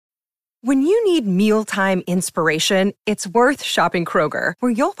When you need mealtime inspiration, it's worth shopping Kroger,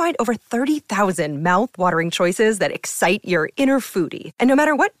 where you'll find over 30,000 mouth-watering choices that excite your inner foodie. And no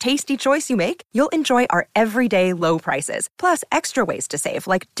matter what tasty choice you make, you'll enjoy our everyday low prices, plus extra ways to save,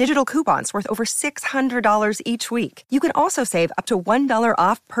 like digital coupons worth over $600 each week. You can also save up to $1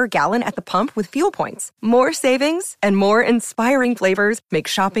 off per gallon at the pump with fuel points. More savings and more inspiring flavors make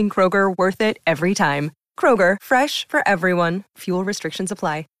shopping Kroger worth it every time. Kroger, fresh for everyone. Fuel restrictions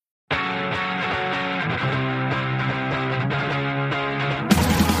apply.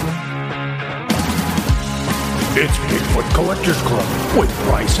 It's Bigfoot Collectors Club with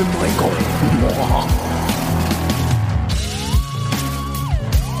Bryce and Michael.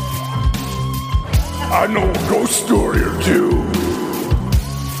 I know a ghost story or two.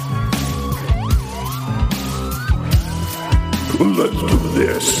 Let's do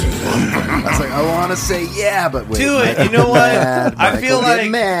this. I was like, I want to say yeah, but wait. Do it. Michael, You know what? mad, I feel Michael, like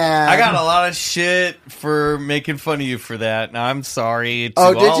get mad. I got a lot of shit for making fun of you for that. Now, I'm sorry to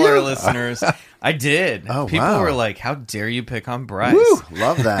Oh, did all you? our listeners. I did. Oh, People wow. were like, how dare you pick on Bryce? Woo,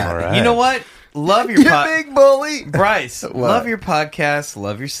 love that. All right. You know what? Love your You podcast. big bully. Bryce, What? love your podcast.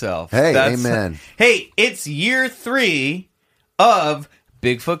 Love yourself. Hey, amen. Hey, it's year 3 of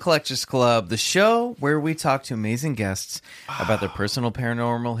Bigfoot Collectors Club, the show where we talk to amazing guests about their personal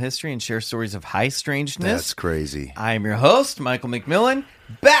paranormal history and share stories of high strangeness. That's crazy. I am your host, Michael McMillan,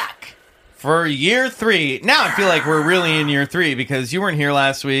 back for year 3. Now I feel like we're really in year 3 because you weren't here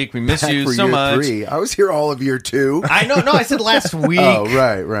last week. We miss Back you for so year much. 3. I was here all of year 2. I know. No, I said last week. Oh,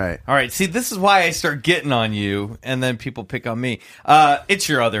 right. All right. See, this is why I start getting on you, and then people pick on me. It's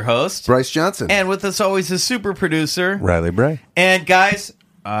your other host, Bryce Johnson. and with us always is super producer Riley Bray. And guys,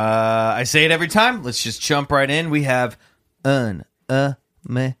 I say it every time. Let's just jump right in. We have an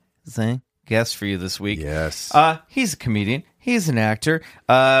amazing guest for you this week. Yes. He's a comedian. He's an actor.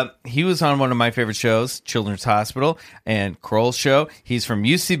 He was on one of my favorite shows, Children's Hospital and Kroll's show. He's from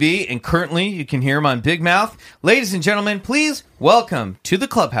UCB, and currently you can hear him on Big Mouth. Ladies and gentlemen, please welcome to the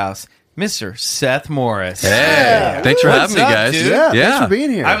clubhouse, Mr. Seth Morris. Hey, thanks for What's having me, up, guys. dude? yeah, thanks for being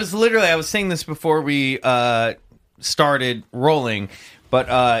here. I was saying this before we started rolling,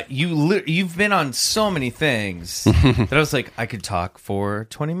 but you've been on so many things that I was like, I could talk for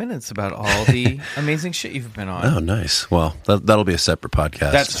 20 minutes about all the amazing shit you've been on. Oh, nice. Well, that'll be a separate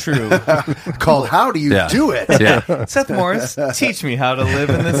podcast. That's true. called How Do You Yeah. Do It? Yeah. Seth Morris, teach me how to live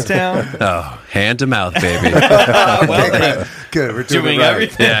in this town. Oh, hand to mouth, baby. Well, then, Good. We're doing doing it right.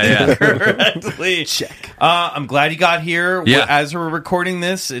 everything Yeah. correctly. Check. I'm glad you got here. Yeah. As we're recording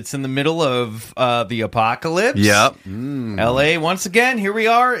this, it's in the middle of the apocalypse. Yep. LA, once again, here we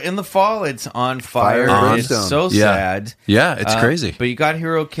are in the fall. It's on fire. Fire and It's brimstone. so Yeah. sad. Yeah, it's crazy. But you got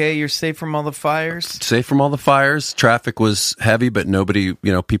here okay. You're safe from all the fires. Safe from all the fires. Traffic was heavy, but nobody,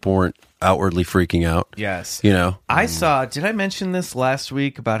 people weren't outwardly freaking out. Yes. I Did I mention this last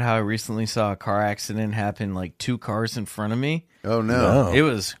week about how I recently saw a car accident happen like 2 cars in front of me? Oh, no. It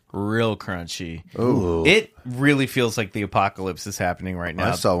was real crunchy. Ooh. It really feels like the apocalypse is happening right now.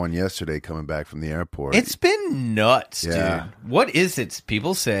 I saw one yesterday coming back from the airport. It's been nuts, Yeah. dude. What is it?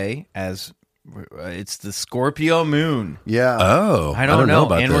 People say as it's the Scorpio moon. yeah. Oh, I don't know.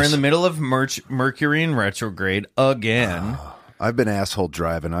 about And this. we're in the middle of Mercury in retrograde again. I've been asshole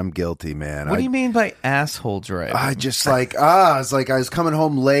driving. I'm guilty, man. What do you mean by asshole driving? I just I was coming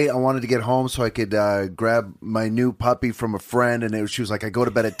home late. I wanted to get home so I could grab my new puppy from a friend, and she was like, I go to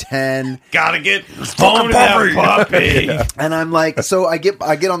bed at 10. Gotta get home to that puppy. And I'm like, so I get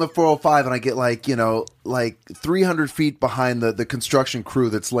on the 405 and I get like 300 feet behind the construction crew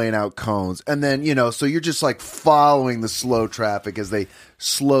that's laying out cones. And then, so you're just like following the slow traffic as they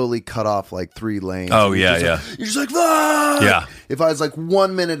slowly cut off like 3 lanes. Oh, And you're yeah, just like, you're just like, fuck! Yeah. If I was like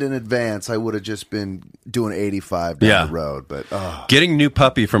 1 minute in advance, I would have just been doing 85 down the road. But Getting new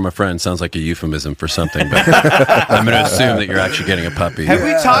puppy from a friend sounds like a euphemism for something, but I'm going to assume that you're actually getting a puppy. Have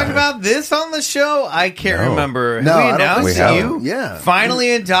we talked about this on the show? I can't remember. No, Have we I don't announced think that so. you Yeah.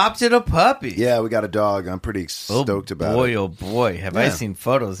 finally adopted a puppy? yeah, we got a dog. I'm pretty stoked about it. Oh boy, have I Yeah. seen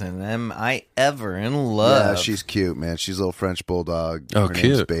photos and am I ever in Yeah, love? she's cute, man. She's a little French bulldog. Oh, Her name's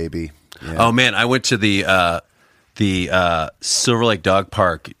cute. Baby. Yeah. Oh, man, I went to the Silver Lake Dog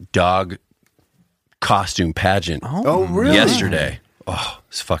Park dog costume pageant Oh, really? yesterday. Oh,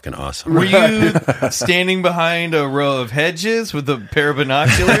 it's fucking awesome. Were you standing behind a row of hedges with a pair of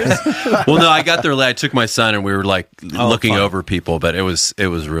binoculars? Well, no, I got there late. I took my son, and we were like looking fun. over people, but it was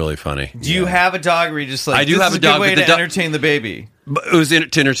really funny. Do you have a dog where you just like, I do this have is a dog, good way but to the dog- entertain the baby? But it was to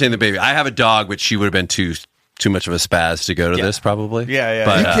entertain the baby. I have a dog, which she would have been too much of a spaz to go to this, probably. Yeah.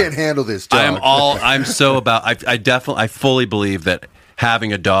 But, You can't handle this dog. I'm so about. I fully believe that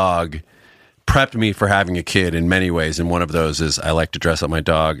having a dog prepped me for having a kid in many ways, and one of those is I like to dress up my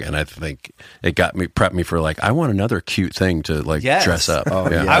dog, and I think it prepped me for like I want another cute thing to like dress up. Oh,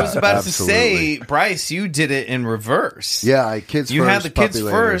 yeah. I was about Absolutely. to say, Bryce, you did it in reverse. Yeah, kids You first, had the kids puppy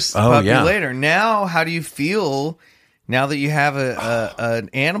later. first, Oh, puppy yeah. later. Now, how do you feel now that you have an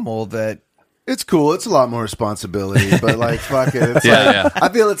animal that? It's cool. It's a lot more responsibility, but like, fuck it. It's Yeah, like, I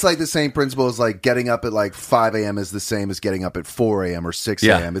feel it's like the same principle as like getting up at like 5 a.m. is the same as getting up at 4 a.m. or 6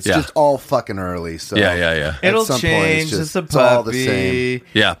 Yeah, a.m. It's yeah. just all fucking early. So Yeah. at It'll some point, change. It's a it's all the puppy. same.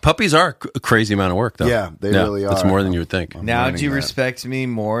 Yeah, puppies are a crazy amount of work, though. Yeah, they really It's are. more than you would think. Now, learning do you that. respect me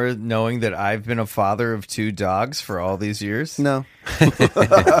more knowing that I've been a father of 2 dogs for all these years? No.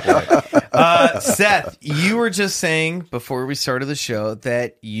 Seth, you were just saying before we started the show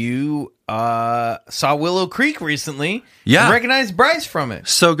that you saw Willow Creek recently. Yeah. And recognized Bryce from it.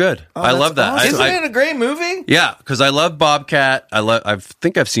 So good. I that's love that. awesome. Isn't it a great movie? Yeah, because I love Bobcat. I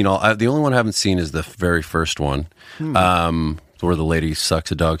think I've seen all. The only one I haven't seen is the very first one, where the lady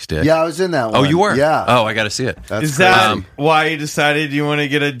sucks a dog's dick. Yeah, I was in that one. Oh, you were? Yeah. Oh, I got to see it. That's Is that crazy. why you decided you want to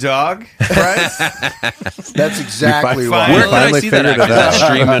get a dog, Bryce? That's exactly You why. finally- Where can I finally see that? figured it Actually, out. Does it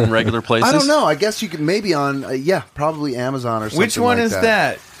stream in regular places? I don't know. I guess you could maybe on, probably Amazon or something. Which one like is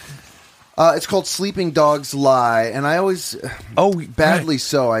that? It's called Sleeping Dogs Lie, and I always, badly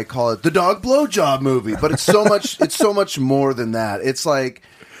so, I call it the dog blowjob movie. But it's so much. It's so much more than that. It's like,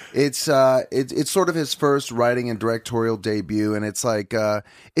 it's sort of his first writing and directorial debut, and it's like,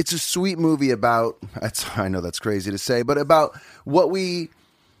 it's a sweet movie about. I know that's crazy to say, but about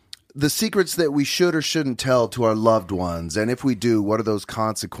the secrets that we should or shouldn't tell to our loved ones, and if we do, what are those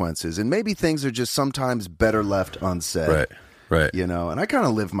consequences? And maybe things are just sometimes better left unsaid. Right. You know, and I kind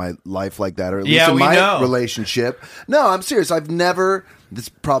of live my life like that, or at Yeah, least in we my know. relationship. No, I'm serious. I've never, this is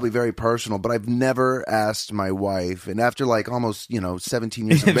probably very personal, but I've never asked my wife, and after like almost, 17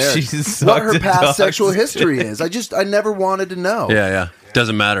 years of If marriage, she's what sucked her a past dog's sexual dick. history is. I never wanted to know. Yeah.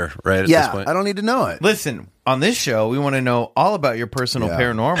 Doesn't matter, right? At this point. I don't need to know it. Listen, on this show, we want to know all about your personal Yeah.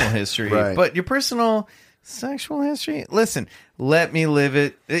 paranormal history, Right. but your personal sexual history. Listen, let me live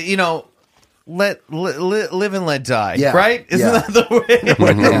it. Live and let die. Yeah. Right? Isn't Yeah. that the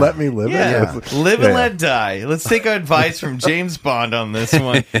way? Let me live Yeah. it. Live and let die. Let's take advice from James Bond on this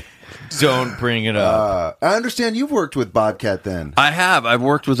one. Don't bring it up. I understand you've worked with Bobcat then. I have. I've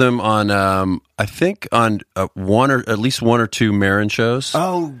worked with him on, I think, on at least one or two Marin shows.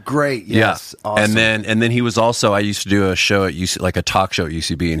 Oh, great. Yes. Yeah. Awesome. And then he was also, I used to do a show at UC, like a talk show at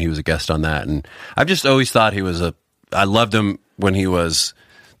UCB, and he was a guest on that. And I've just always thought I loved him when he was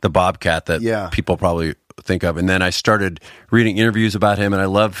the Bobcat that people probably think of. And then I started reading interviews about him, and I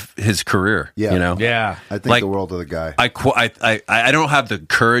love his career. Yeah. You know? Yeah. I think like- the world of the guy. I don't have the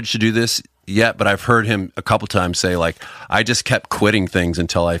courage to do this yet, but I've heard him a couple times say, like, I just kept quitting things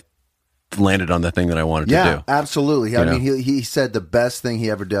until I landed on the thing that I wanted to do. Absolutely. I You mean, he said the best thing he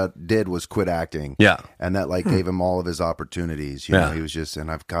ever did was quit acting. Yeah. And that like gave him all of his opportunities. You Yeah. know, he was just, and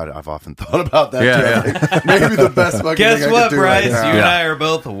I've often thought about that. Yeah, too. Like, maybe the best fucking Guess thing I what, could do Bryce? right now. You and I are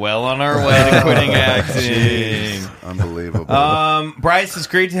both well on our way to quitting acting. Unbelievable. Bryce, it's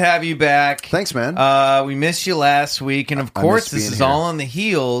great to have you back. Thanks, man. We missed you last week, and of I course, miss this being is here. all on the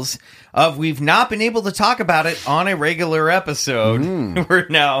heels of we've not been able to talk about it on a regular episode. Mm-hmm. We're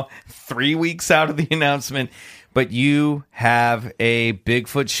now 3 weeks out of the announcement, but you have a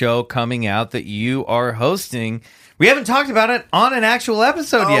Bigfoot show coming out that you are hosting. We haven't talked about it on an actual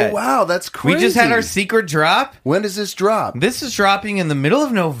episode yet. Oh, wow. That's crazy. We just had our secret drop. When does this drop? This is dropping in the middle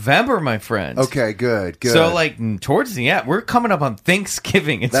of November, my friend. Okay, good. So, like, towards the end, we're coming up on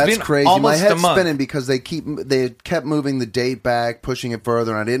Thanksgiving. It's That's been crazy. My almost a head's month. spinning because they kept moving the date back, pushing it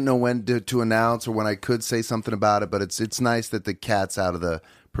further, and I didn't know when to announce or when I could say something about it. But it's nice that the cat's out of the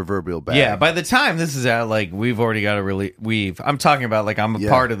proverbial bag. Yeah, by the time this is out, like, we've already got to I'm talking about, like, I'm a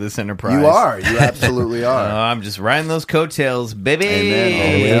part of this enterprise. You are. You absolutely are. I'm just riding those coattails, baby.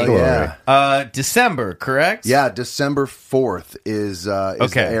 Amen. Glory. Yeah. December, correct? Yeah, December 4th is the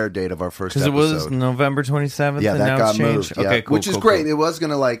air date of our first Because episode. it was November 27th. Yeah, and that now got it's changed. moved. Yeah. Okay, cool. Which is cool, great. cool. It was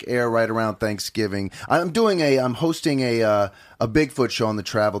going to like air right around Thanksgiving. I'm hosting a Bigfoot show on the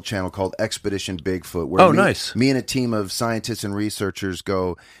Travel Channel called Expedition Bigfoot. Where nice. Me and a team of scientists and researchers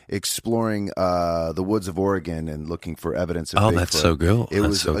go exploring the woods of Oregon and looking for evidence of Bigfoot. That's so cool. It That's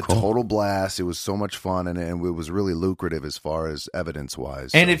was so a cool. total blast. It was so much fun, and it was really lucrative as far as evidence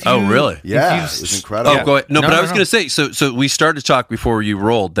wise. And if you, Oh, really? if Yeah, you- it was incredible. Oh, go ahead. No, No, but no, I was no. going to say, so we started to talk before you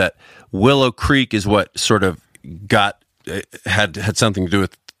rolled that Willow Creek is what sort of had something to do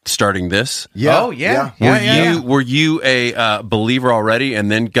with starting this. Yeah. Oh, yeah. Were you a believer already and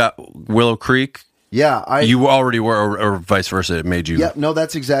then got Willow Creek Yeah, you already were, or vice versa. It made you. Yeah, no,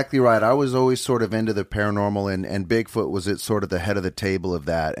 that's exactly right. I was always sort of into the paranormal, and Bigfoot was at sort of the head of the table of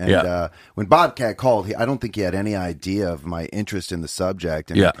that. And when Bobcat called, I don't think he had any idea of my interest in the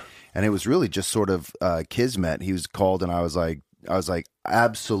subject. And, and it was really just sort of kismet. He was called, and I was like,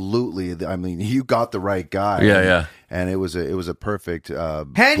 absolutely. I mean, you got the right guy. Yeah. And it was a perfect. Had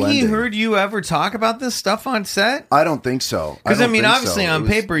blending. he heard you ever talk about this stuff on set? I don't think so. Because I mean, obviously on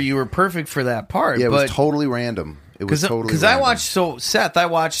paper you were perfect for that part. Yeah, it but was totally random. It was totally because I watched Seth. I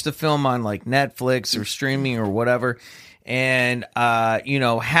watched the film on like Netflix or streaming or whatever. And,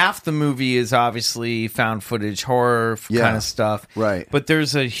 half the movie is obviously found footage horror kind of stuff. Right. But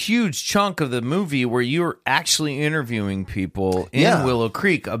there's a huge chunk of the movie where you're actually interviewing people in Willow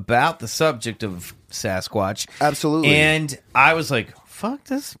Creek about the subject of Sasquatch. Absolutely. And I was like, fuck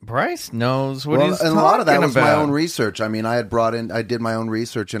this. Bryce knows what he's talking about. And a lot of that was my own research. I mean, I did my own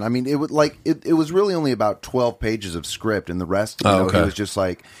research. And I mean, it was really only about 12 pages of script. And the rest, it was just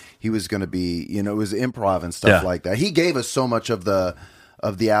like... He was going to be, it was improv and stuff like that. He gave us so much of the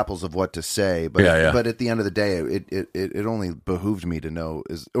apples of what to say, but but at the end of the day, it only behooved me to know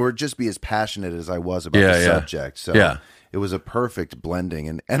or just be as passionate as I was about the subject. So it was a perfect blending.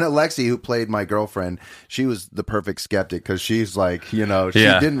 And Alexi, who played my girlfriend, she was the perfect skeptic because she's like, she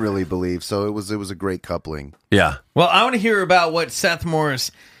didn't really believe. So it was a great coupling. Yeah. Well, I want to hear about what Seth Morris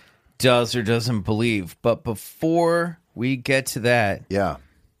does or doesn't believe, but before we get to that,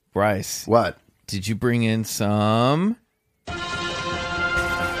 Bryce. What? Did you bring in some...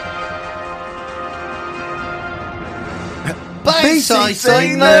 Basic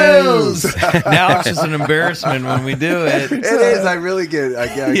news. Now it's just an embarrassment when we do it. It is. I really get. I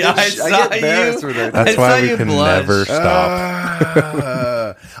get embarrassed with it. That's why we can never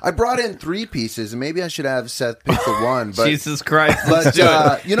stop. I brought in 3 pieces, and maybe I should have Seth pick the one. But Jesus Christ! But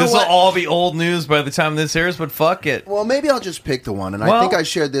you know this what? will all be old news by the time this airs. But fuck it. Well, maybe I'll just pick the one, and I think I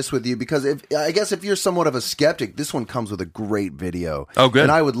shared this with you because I guess if you're somewhat of a skeptic, this one comes with a great video. Oh, good.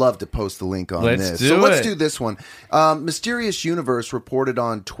 And I would love to post the link on this. Let's do this one. Mysterious Universe reported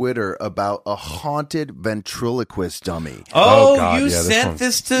on Twitter about a haunted ventriloquist dummy. Oh, God, you sent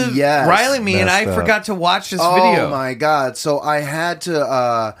this to Riley and I forgot to watch this video. Oh my God! So I had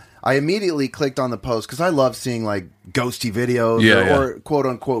to. I immediately clicked on the post because I love seeing like ghosty videos or quote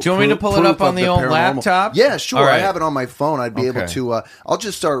unquote. Do you want me to pull it up on the old laptop? Yeah, sure. Right. I have it on my phone. I'd be able to. I'll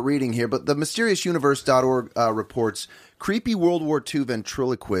just start reading here. But the mysteriousuniverse.org reports creepy World War II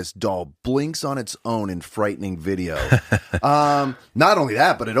ventriloquist doll blinks on its own in frightening video. Not only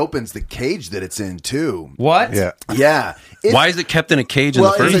that, but it opens the cage that it's in too. What? Yeah. Why is it kept in a cage in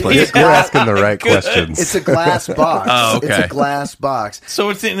the first place? We're asking the right questions. It's a glass box. Oh, okay. It's a glass box. So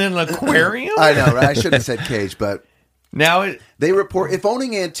it's in an aquarium? I know, right? I should have said cage, but... Now they report, if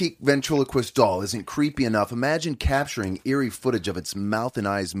owning antique ventriloquist doll isn't creepy enough, imagine capturing eerie footage of its mouth and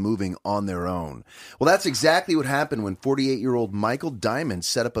eyes moving on their own. Well, that's exactly what happened when 48-year-old Michael Diamond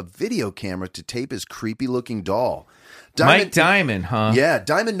set up a video camera to tape his creepy-looking doll. Mike Diamond, huh? Yeah,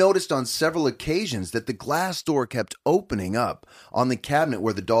 Diamond noticed on several occasions that the glass door kept opening up on the cabinet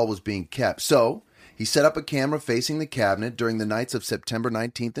where the doll was being kept. So... he set up a camera facing the cabinet during the nights of September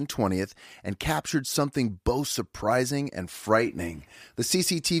 19th and 20th and captured something both surprising and frightening. The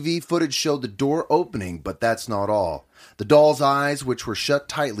CCTV footage showed the door opening, but that's not all. The doll's eyes, which were shut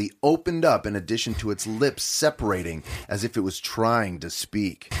tightly, opened up in addition to its lips separating as if it was trying to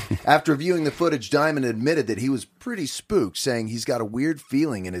speak. After viewing the footage, Diamond admitted that he was pretty spooked, saying he's got a weird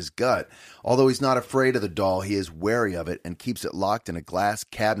feeling in his gut. Although he's not afraid of the doll, he is wary of it and keeps it locked in a glass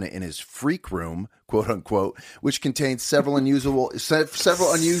cabinet in his freak room, quote unquote, which contains several unusual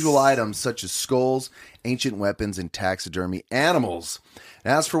items such as skulls, ancient weapons, and taxidermy animals.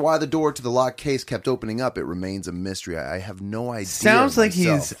 As for why the door to the locked case kept opening up, it remains a mystery. I have no idea. Sounds like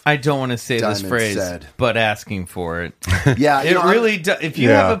myself. I don't want to say Diamond this phrase, said. but asking for it. Yeah, it really does. If you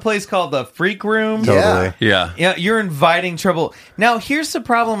have a place called the Freak Room, Totally. Yeah, you're inviting trouble. Now, here's the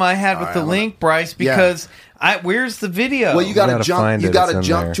problem I had with the link, Bryce, because where's the video? Well, you got to jump. You got to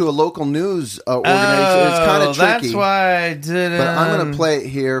jump to a local news organization. It's kind of tricky. That's why I did it. But I'm going to play it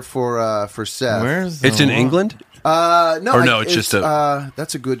here for Seth. It's in England. No, it's just a.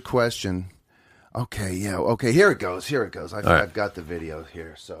 That's a good question. Okay, okay. Here it goes. I've got the video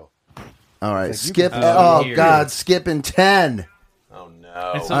here. So, all right, skip. Skipping 10. Oh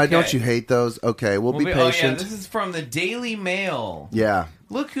no! It's okay. Don't you hate those? Okay, we'll be patient. This is from the Daily Mail. Yeah.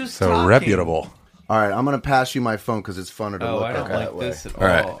 Look who's so talking. reputable. All right, I'm going to pass you my phone because it's funner to look I don't at like this at all. All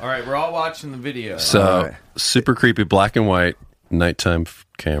right. All right, we're all watching the video. So super creepy, black and white, nighttime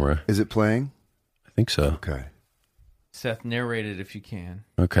camera. Is it playing? I think so. Okay. Seth, narrate it if you can.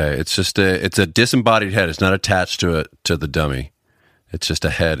 Okay, it's a disembodied head. It's not attached to the dummy. It's just a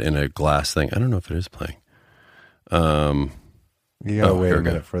head in a glass thing. I don't know if it is playing. You gotta wait a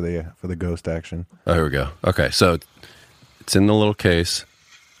minute for the ghost action. Oh, here we go. Okay, so it's in the little case.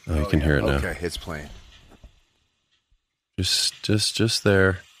 Oh, you can hear it now. Okay, it's playing. Just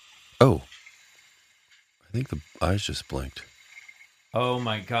there. Oh, I think the eyes just blinked. Oh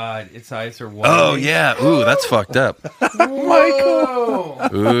my God, its eyes are white. Oh yeah, ooh, that's fucked up. Michael.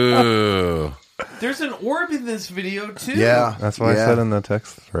 Ooh, There's an orb in this video too. Yeah, that's what I said in the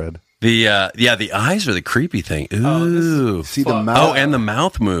text thread. the eyes are the creepy thing. Ooh, see the mouth. Oh, and the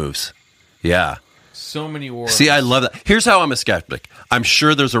mouth moves. Yeah. So many orbs. See, I love that. Here's how I'm a skeptic. I'm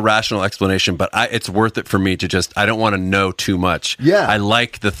sure there's a rational explanation, but it's worth it for me to I don't want to know too much. Yeah. I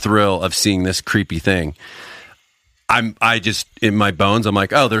like the thrill of seeing this creepy thing. I just, in my bones, I'm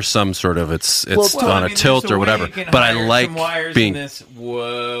like, oh, there's some sort of, it's on a tilt or whatever. But I like being...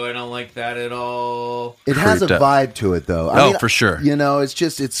 Whoa, I don't like that at all. It has a vibe to it, though. I mean, for sure. You know,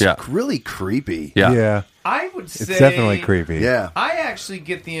 it's really creepy. Yeah. I would say... It's definitely creepy. Yeah. I actually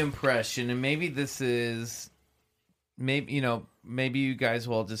get the impression, and maybe this is... Maybe you guys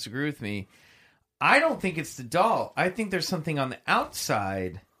will all disagree with me. I don't think it's the doll. I think there's something on the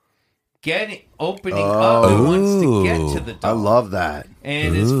outside... opening up and wants to get to the doll. I love that.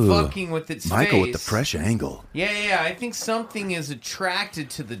 And is fucking with its Michael face. with the fresh angle. Yeah. I think something is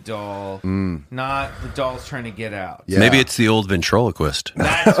attracted to the doll, not the doll's trying to get out. Yeah. Maybe it's the old ventriloquist.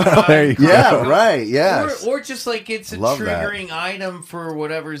 That's what There you go. Yeah, right, yes. Or just like it's a Love triggering item for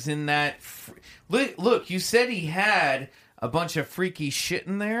whatever's in that. Look, you said he had a bunch of freaky shit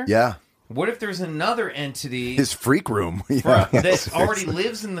in there. Yeah. What if there's another entity... His freak room. Yeah. that already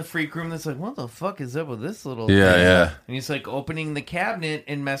lives in the freak room that's like, what the fuck is up with this little thing? Yeah. And he's like opening the cabinet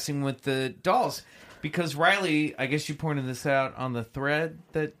and messing with the dolls. Because Riley, I guess you pointed this out on the thread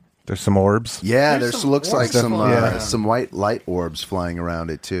that... There's some orbs. Yeah, There's there some looks like orbs some white light orbs flying around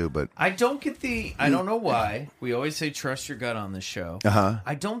it too. But I don't get I don't know why. We always say trust your gut on this show.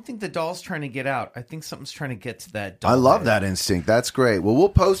 I don't think the doll's trying to get out. I think something's trying to get to that doll. I love that instinct. That's great. Well, we'll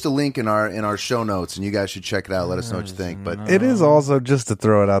post a link in our show notes, and you guys should check it out. Let us know what you think. But It is also, just to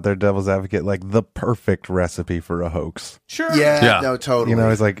throw it out there, devil's advocate, like the perfect recipe for a hoax. Sure. Yeah. No, totally. You know,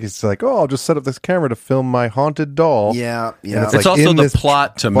 it's like, oh, I'll just set up this camera to film my haunted doll. Yeah. And It's also the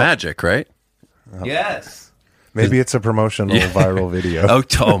plot to magic, right? Yes. Maybe it's a promotional viral video.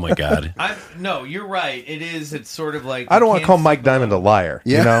 Oh my God. No, you're right. It is. It's sort of like... I don't want to call Mike Diamond a liar,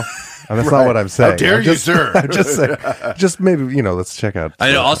 you know? And that's not what I'm saying. How dare you, sir? I'm just saying, just maybe, let's check out.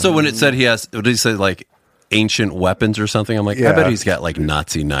 I know. Also, when it said what did he say, like, ancient weapons or something, I'm like, I bet he's got, like,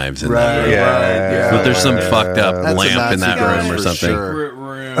 Nazi knives in there. Yeah. But there's some fucked up lamp in that room or something. Secret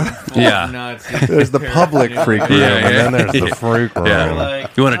room full Yeah. of Nazis. There's the public freak room, and then there's the freak room. Yeah.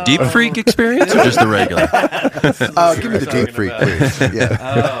 Like, You want a deep freak experience or just the regular? Give me the deep freak, please.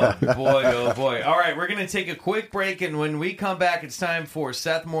 Yeah. Oh boy. All right, we're going to take a quick break, and when we come back, it's time for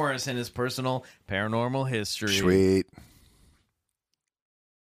Seth Morris and his personal paranormal history. Sweet.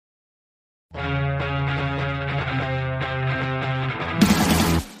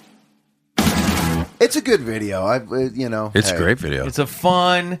 It's a good video. It's a great video. It's a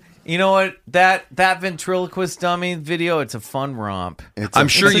fun... You know what? That ventriloquist dummy video, it's a fun romp. I'm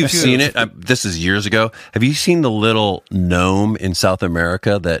sure you've seen it. This is years ago. Have you seen the little gnome in South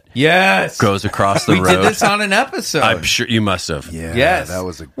America that goes across the road? We did this on an episode. I'm sure you must have. Yeah, yes. That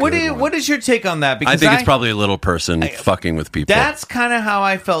was a good one. What is your take on that? Because I think it's probably a little person fucking with people. That's kind of how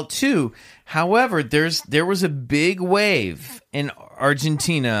I felt too. However, there was a big wave in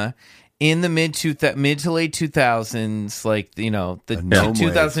Argentina in the mid to late 2000s, like, the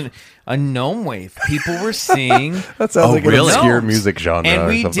 2000, a gnome wave. People were seeing... That sounds like an obscure gnomes. music genre. And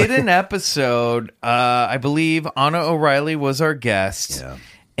we or something. did an episode, I believe Anna O'Reilly was our guest. Yeah.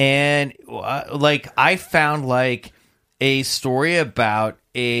 And, I found, a story about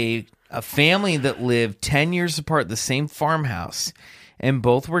a family that lived 10 years apart in the same farmhouse. And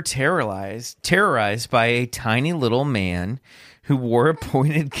both were terrorized by a tiny little man who wore a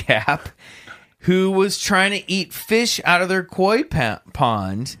pointed cap, who was trying to eat fish out of their koi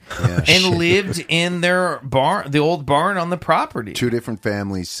pond, and lived in their barn, the old barn on the property. Two different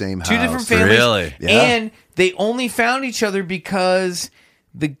families, same house. Two different families. Really? Yeah. And they only found each other because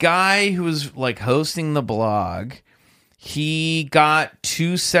the guy who was hosting the blog, he got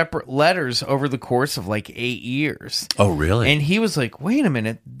 2 separate letters over the course of 8 years. Oh, really? And he was like, wait a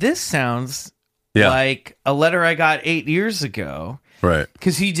minute, this sounds like a letter I got 8 years ago. Right.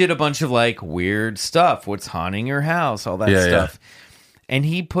 Because he did a bunch of weird stuff. What's haunting your house? All that stuff. And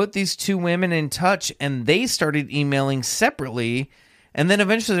he put these two women in touch, and they started emailing separately. And then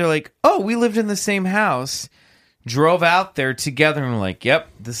eventually they're like, oh, we lived in the same house. Drove out there together and were like, yep,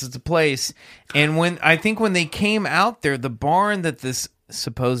 this is the place. And when they came out there, the barn that this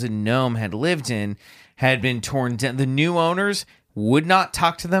supposed gnome had lived in had been torn down. The new owners would not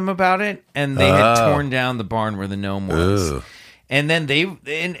talk to them about it, and they had torn down the barn where the gnome was. Ooh. And then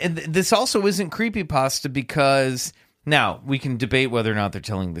and this also isn't creepypasta because now we can debate whether or not they're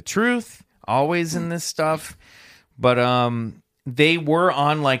telling the truth always in this stuff, but they were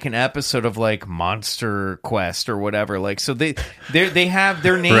on like an episode of like Monster Quest or whatever. Like, so they have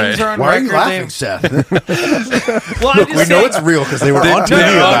their names are on Why record. Why are you laughing, Seth? Well, Look, we know it's real because they were on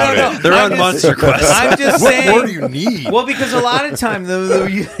TV about it. They're on Monster Quest. I'm just saying. What more do you need? Well, because a lot of time,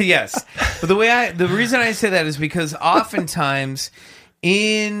 yes. But the reason I say that is because oftentimes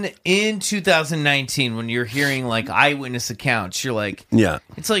in 2019, when you're hearing like eyewitness accounts, you're like, yeah,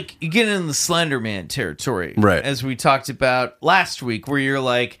 it's like you get in the Slender Man territory, right? As we talked about last week, where you're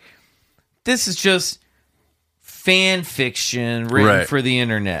like, this is just fan fiction written for the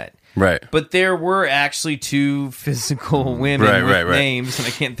internet. Right. But there were actually two physical women with names, and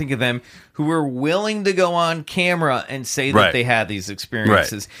I can't think of them, who were willing to go on camera and say that they had these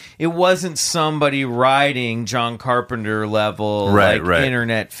experiences. It wasn't somebody writing John Carpenter level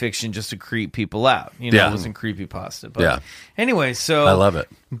internet fiction just to creep people out. It wasn't creepypasta. But anyway, so I love it.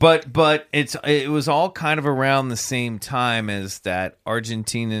 But it was all kind of around the same time as that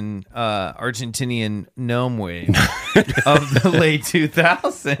Argentinian gnome wave of the late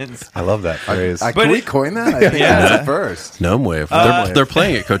 2000s. I love that phrase. Can we coin that? I think that's the first. Gnome wave. They're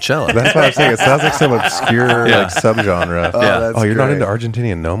playing at Coachella. That's what I'm saying. It sounds like some obscure like subgenre. Oh, you're not into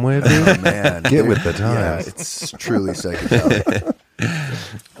Argentinian gnome wave, dude? Oh, man. Get with the times. Yeah, it's truly psychedelic.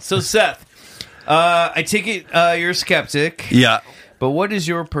 So, Seth, I take it you're a skeptic. Yeah. But what is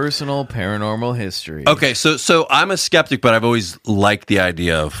your personal paranormal history? Okay, so I'm a skeptic, but I've always liked the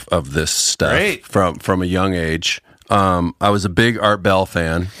idea of this stuff from a young age. I was a big Art Bell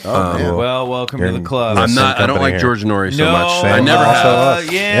fan. Oh, man. Well, welcome to the club. I don't like George Norrie so much. I never have.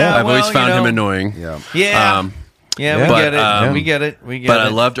 I've always found him annoying. We get it. But I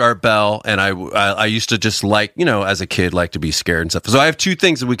loved Art Bell, and I used to just as a kid, like to be scared and stuff. So I have two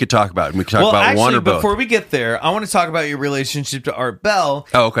things that we could talk about, and we could talk about one or both. Before we get there, I want to talk about your relationship to Art Bell.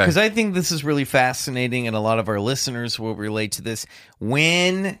 Oh, okay. Because I think this is really fascinating, and a lot of our listeners will relate to this.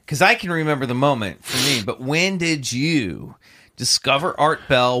 Because I can remember the moment for me, but when did you discover Art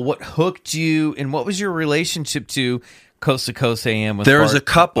Bell? What hooked you, and what was your relationship to Coast to Coast AM with There's a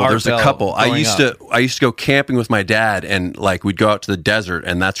couple. I used to go camping with my dad, and like we'd go out to the desert,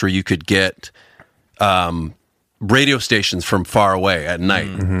 and that's where you could get radio stations from far away at night,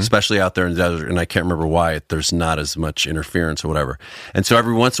 especially out there in the desert. And I can't remember why there's not as much interference or whatever. And so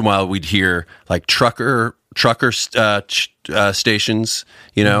every once in a while we'd hear like trucker stations,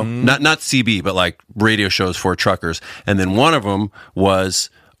 not CB, but like radio shows for truckers. And then one of them was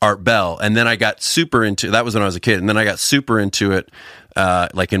Art Bell, and then I got super into that was when I was a kid, and then I got super into it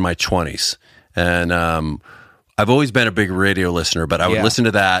like in my 20s. And I've always been a big radio listener, but I would listen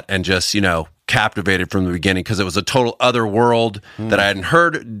to that and just captivated from the beginning because it was a total other world that I hadn't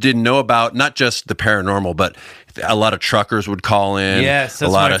heard, didn't know about. Not just the paranormal, but a lot of truckers would call in. Yes, that's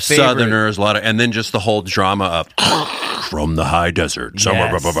a lot my of favorite. Southerners, and then just the whole drama of from the high desert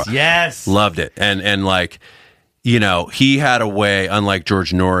somewhere. Yes, blah, blah, blah. yes. Loved it, and like. He had a way, unlike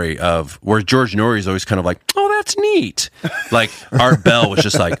George Norrie, where George Norrie is always kind of like, oh, that's neat. Like Art Bell was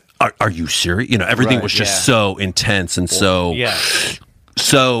just like, are you serious? Everything was just so intense and so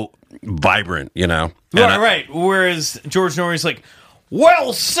vibrant. Right. Whereas George Norrie's like,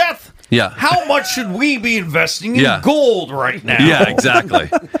 well, Seth. Yeah. How much should we be investing in gold right now? Yeah, exactly.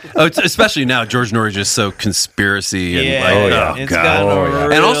 Especially now, George Norrie's just so conspiracy and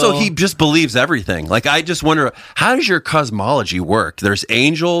God. And also, he just believes everything. Like, I just wonder, how does your cosmology work? There's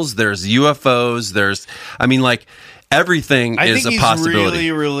angels, there's UFOs, everything is a possibility. I think he's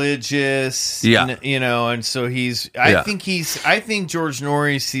really religious. Yeah. And so I think George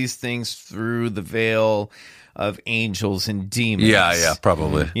Norrie sees things through the veil of angels and demons. Yeah,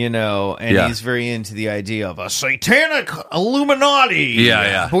 probably. He's very into the idea of a satanic Illuminati.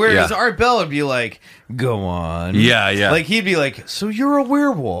 Yeah. Whereas Art Bell would be like, go on. Yeah. Like, he'd be like, so you're a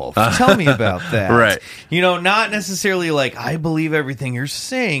werewolf. Tell me about that. Right. Not necessarily like, I believe everything you're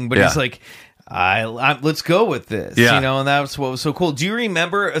saying, but he's like, let's go with this. Yeah. And that's what was so cool. Do you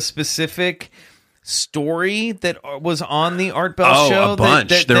remember a specific story that was on the Art Bell show? A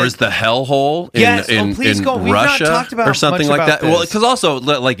bunch. There was the hellhole in Russia or something like that. Well, because also,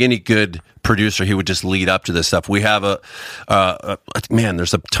 like any good producer, he would just lead up to this stuff. We have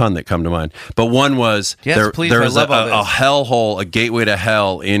there's a ton that come to mind. But one was there was a hellhole, a gateway to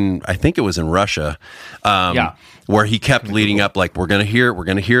hell in, I think it was in Russia. Where he kept leading up, like, we're gonna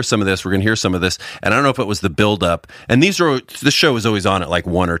hear some of this, and I don't know if it was the build up. And this show was always on at like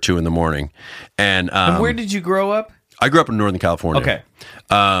 1 or 2 in the morning. And where did you grow up? I grew up in Northern California. Okay.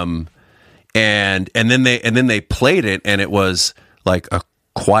 And then they played it, and it was like a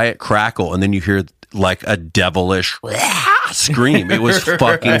quiet crackle, and then you hear like a devilish scream. It was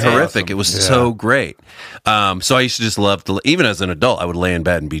fucking horrific. Awesome. It was so great. So I used to just love to, even as an adult, I would lay in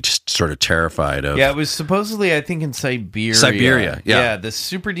bed and be just sort of terrified of. Yeah, it was supposedly, I think, in Siberia. Yeah, the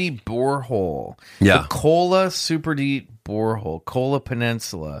super deep borehole. Yeah, the Kola super deep borehole, Kola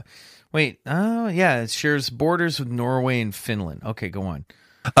Peninsula. Wait, it shares borders with Norway and Finland. Okay, go on.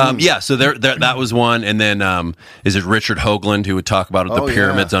 So there, that was one, and then is it Richard Hoagland who would talk about the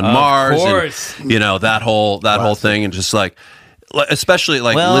pyramids on Mars, of course. And, that whole thing, and just like, especially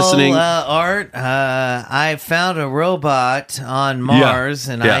like listening. Art, I found a robot on Mars,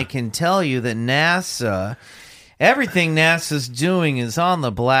 and I can tell you that everything NASA's doing is on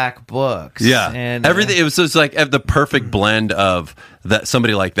the black books. Yeah, and everything. It was just like the perfect blend of that.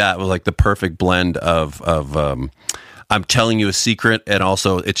 Somebody like that was like the perfect blend of I'm telling you a secret, and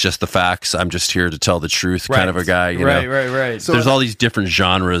also it's just the facts. I'm just here to tell the truth, kind of a guy. Right. So there's all these different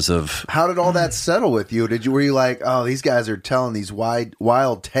genres of. How did all that settle with you? Were you like, oh, these guys are telling these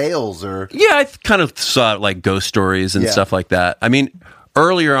wild tales, or? Yeah, I kind of saw like ghost stories and stuff like that. I mean,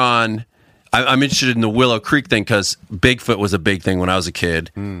 earlier on, I'm interested in the Willow Creek thing because Bigfoot was a big thing when I was a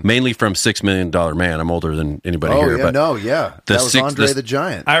kid, mainly from $6 Million Man. I'm older than anybody here. That was Andre the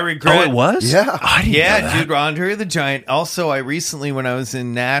Giant. I regret. Oh, it was? Yeah. I didn't know that. Dude, Andre the Giant. Also, I recently, when I was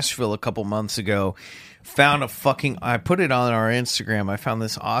in Nashville a couple months ago, found I put it on our Instagram. I found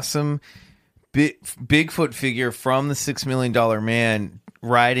this awesome Bigfoot figure from the $6 Million Man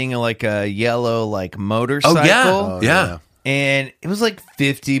riding like a yellow motorcycle. Oh, yeah. And it was like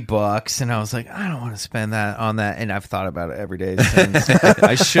 $50, and I was like, I don't want to spend that on that. And I've thought about it every day since.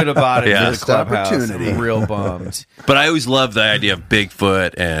 I should have bought it for the clubhouse. I'm real bummed. But I always loved the idea of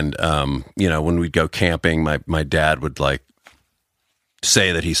Bigfoot, and when we'd go camping, my dad would like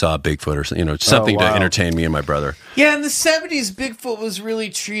say that he saw a Bigfoot or something to entertain me and my brother. Yeah, in the 70s, Bigfoot was really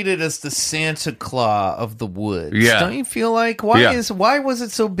treated as the Santa Claus of the woods. Yeah. Don't you feel like? Why was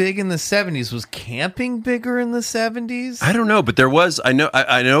it so big in the 70s? Was camping bigger in the 70s? I don't know, but there was. I know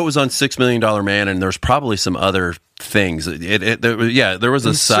it was on $6 Million Man, and there's probably some other things. There was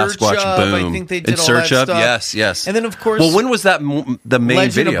a Sasquatch boom. I think they did all that stuff. Yes. And then, of course, well, when was that the main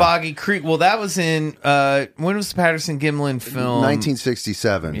Legend video? of Boggy Creek. Well, that was in when was the Patterson Gimlin film?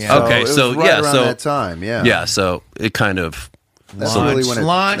 1967. Yeah. So okay, it was so around that time. Yeah. So it kind of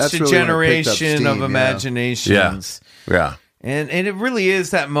launched a generation of imaginations. Yeah. And it really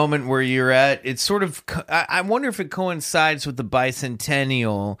is that moment where you're at. It's sort of. I wonder if it coincides with the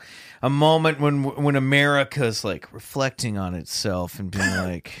bicentennial, a moment when America's like reflecting on itself and being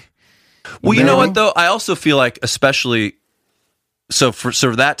like. Well, you know what though? I also feel like, especially, so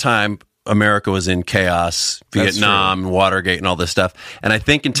for that time, America was in chaos, Vietnam, Watergate, and all this stuff. And I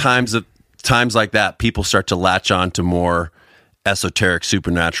think in times like that, people start to latch on to more esoteric,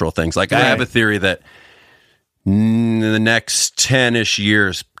 supernatural things. Like I have a theory that in the next 10-ish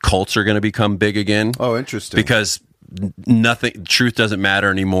years, cults are going to become big again. Oh, interesting. Because truth doesn't matter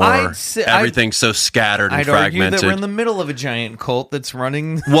anymore. Everything's so scattered and fragmented. I'd argue that we're in the middle of a giant cult that's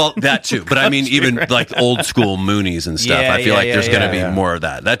running. Well, that too. But I mean, even like old school Moonies and stuff. I feel like there's going to be more of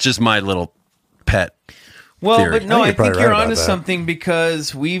that. That's just my little pet theory. But no, I think you're onto something,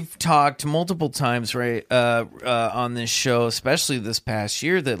 because we've talked multiple times, on this show, especially this past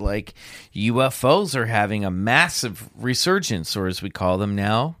year, that like UFOs are having a massive resurgence, or as we call them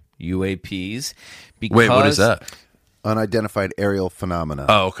now, UAPs. Wait, what is that? Unidentified aerial phenomena.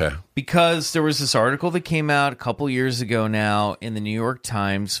 Oh, okay. Because there was this article that came out a couple years ago now in the New York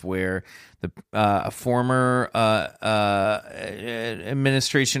Times where a former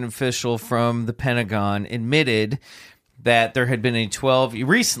administration official from the Pentagon admitted that there had been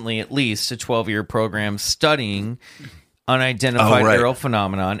recently at least a 12-year program studying unidentified aerial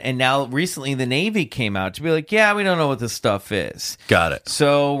phenomenon, and now recently the Navy came out to be like, yeah, we don't know what this stuff is. Got it.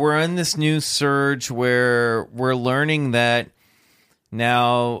 So we're in this new surge where we're learning that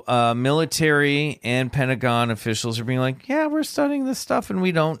Now, military and Pentagon officials are being like, yeah, we're studying this stuff and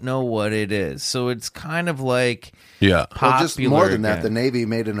we don't know what it is. So it's kind of like well, just more than that, the Navy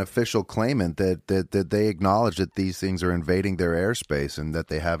made an official claimant that they acknowledge that these things are invading their airspace and that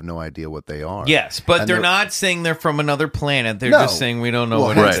they have no idea what they are. Yes, but they're not saying they're from another planet. They're just saying we don't know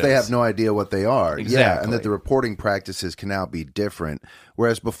what it is. They have no idea what they are. Exactly. Yeah, and that the reporting practices can now be different.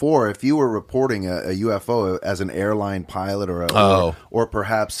 Whereas before, if you were reporting a UFO as an airline pilot or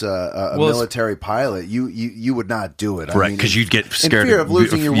perhaps a military pilot, you would not do it. Right, because you'd get scared. In fear of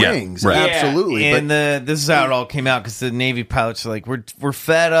losing your wings. Right. Absolutely. And this is how it all came out, because the Navy pilots are like, we're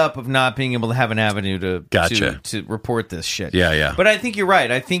fed up of not being able to have an avenue to report this shit. Yeah. But I think you're right.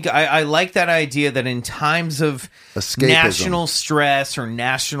 I think I like that idea that in times of escapism, national stress or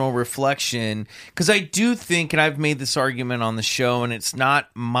national reflection, because I do think, and I've made this argument on the show, and it's not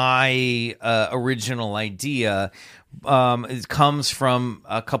my original idea. It comes from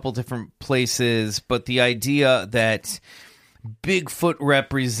a couple different places, but the idea that Bigfoot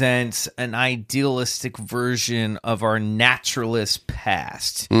represents an idealistic version of our naturalist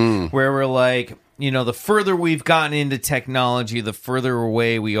past, where we're like, the further we've gotten into technology, the further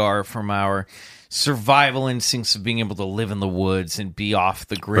away we are from our survival instincts of being able to live in the woods and be off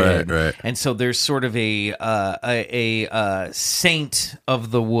the grid. Right. And so there's sort of a saint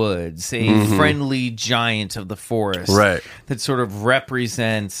of the woods, a friendly giant of the forest, that sort of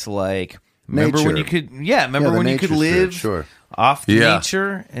represents like remember nature. when you could when you could live off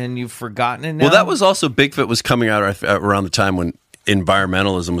nature and you've forgotten it now? Well, that was also Bigfoot was coming out around the time when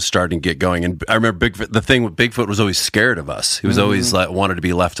environmentalism was starting to get going, and I remember the thing with Bigfoot was always scared of us. He was always like wanted to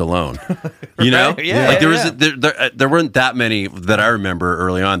be left alone. There weren't that many that I remember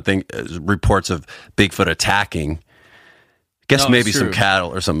early on reports of Bigfoot attacking. Guess maybe some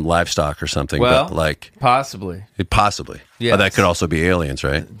cattle or some livestock or something. Well, but like possibly. Yes. That could also be aliens,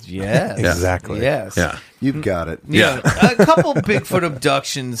 right? Yes, exactly. Yes, yeah. You've got it. Yeah, a couple Bigfoot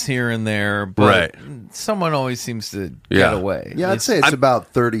abductions here and there, but someone always seems to get away. Yeah, I'd say it's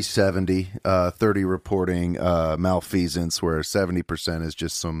about 30-70, 30 reporting malfeasance, where 70% is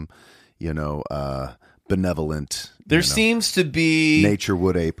just some, benevolent. There seems to be nature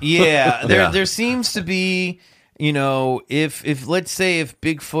wood ape. Yeah, there seems to be. If let's say if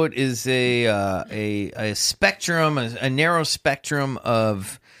Bigfoot is a spectrum, a narrow spectrum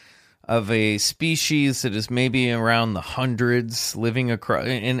of a species that is maybe around the hundreds living across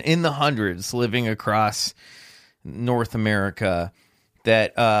in the hundreds living across North America,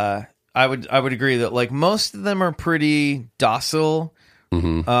 that I would agree that like most of them are pretty docile.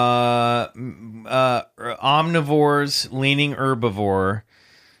 Omnivores leaning herbivore,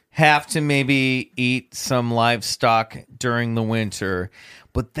 have to maybe eat some livestock during the winter.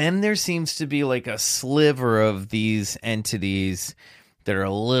 But then there seems to be like a sliver of these entities that are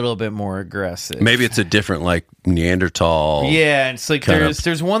a little bit more aggressive. Maybe it's a different like Neanderthal. Yeah, it's like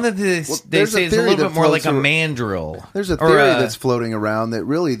there's one that they say is a little bit more like a mandrill. There's a theory that's floating around that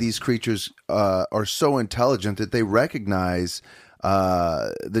really these creatures are so intelligent that they recognize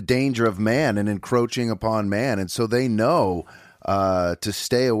the danger of man and encroaching upon man, and so they know to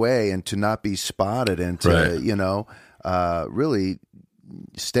stay away and to not be spotted, and to really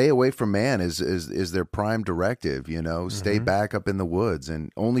stay away from man is their prime directive. Stay back up in the woods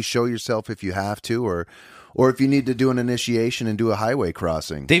and only show yourself if you have to, or if you need to do an initiation and do a highway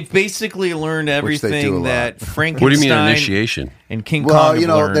crossing. They've basically learned everything that Frankenstein. What do you mean initiation? And King Kong have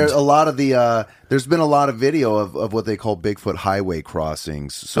learned. There's a lot of there's been a lot of video of what they call Bigfoot highway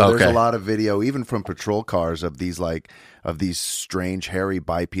crossings. So there's a lot of video, even from patrol cars, of these strange, hairy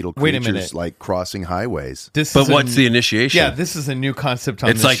bipedal creatures like crossing highways. What's the initiation? Yeah, this is a new concept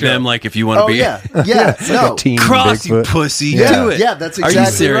on it's the like show. them, like if you want to be... Yeah, no. Like cross, you pussy, do it. Yeah, that's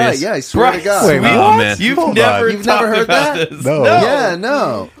exactly right. Yeah, I swear to God. Wait, man. You've never heard that? This. No. Yeah,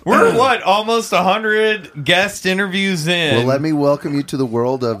 no. We're almost 100 guest interviews in. Well, let me welcome you to the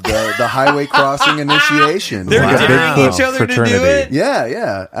world of the highay crossing initiation. They're daring each other to do it?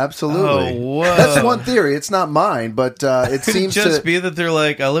 Yeah, absolutely. Oh, whoa. That's one theory. It's not mine, but it Could seems just be that they're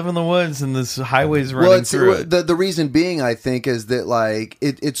like, I live in the woods and this highway's running through it. The reason being, I think, is that like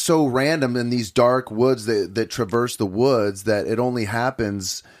it's so random in these dark woods that traverse the woods that it only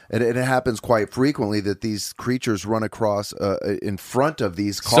happens. And it happens quite frequently that these creatures run across in front of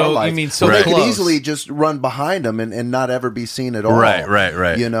these car lights. You mean they close. could easily just run behind them and not ever be seen at all. Right.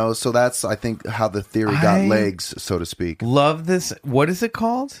 So that's, I think, how the theory got legs, so to speak. Love this. What is it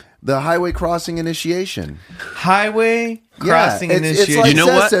called? The highway crossing initiation. Highway crossing initiation. It's like you know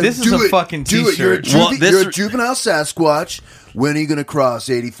what? This is a fucking t-shirt. T-shirt. You're a juvenile Sasquatch. When are you going to cross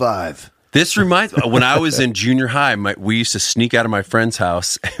 85? This reminds me, when I was in junior high, we used to sneak out of my friend's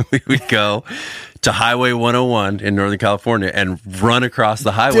house and we would go to Highway 101 in Northern California and run across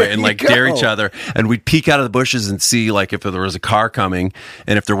the highway and dare each other. And we'd peek out of the bushes and see if there was a car coming.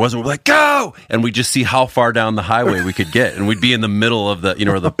 And if there wasn't, we'd be like, go! And we'd just see how far down the highway we could get. And we'd be in the middle of the,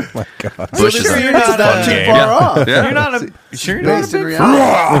 where the bushes so are. You're not too far off. Yeah. You're not a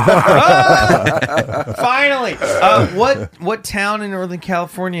Finally. What town in Northern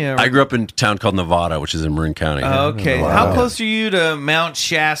California? I grew up in a town called Nevada, which is in Marin County. Okay. Wow. How close are you to Mount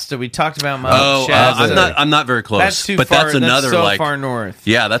Shasta? We talked about Mount Shasta. I'm not very close. That's too far. That's another so far north.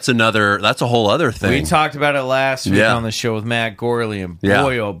 Yeah, that's a whole other thing. We talked about it last week on the show with Matt Gorley, and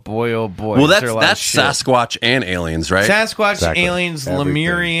boy, oh boy, oh boy. Well, that's Sasquatch and aliens, right? Sasquatch, aliens,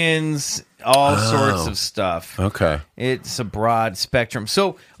 Lemurians, all sorts of stuff. Okay. It's a broad spectrum.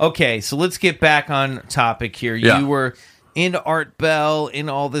 So let's get back on topic here. Yeah. You were into Art Bell, in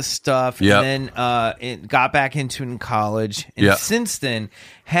all this stuff, and then got back into it in college. And since then,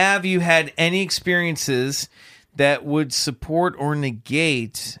 have you had any experiences that would support or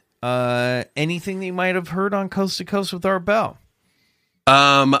negate anything that you might have heard on Coast to Coast with Art Bell?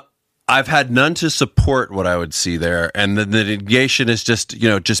 I've had none to support what I would see there, and the negation is just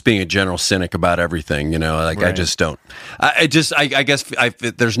being a general cynic about everything. Right. I just don't. I guess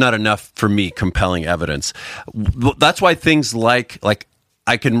there's not enough for me compelling evidence. That's why things like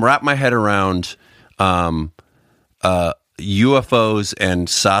I can wrap my head around UFOs and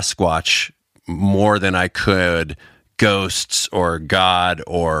Sasquatch more than I could ghosts or God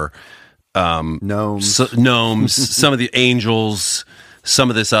or gnomes, some of the angels, some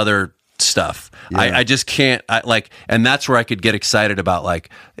of this other stuff. Yeah. I just can't and that's where I could get excited about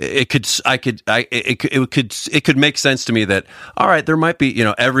it could make sense to me that all right, there might be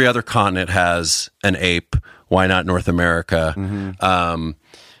every other continent has an ape, why not North America? Mm-hmm.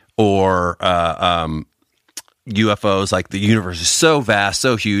 Or UFOs, the universe is so vast,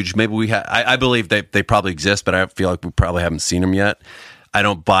 so huge. Maybe we have. I believe they probably exist, but I feel like we probably haven't seen them yet. I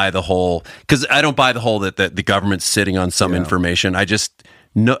don't buy the whole that the government's sitting on some information. I just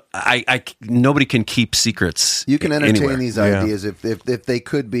nobody can keep secrets. You can entertain anywhere. These ideas if they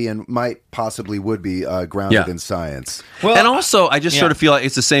could be and might possibly would be grounded in science. Well, and also I just sort of feel like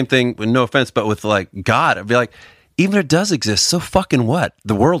it's the same thing. No offense, but with God, I'd be like, even if it does exist, so fucking what?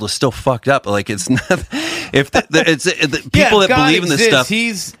 The world is still fucked up. It's not. If the people that God believe in this stuff,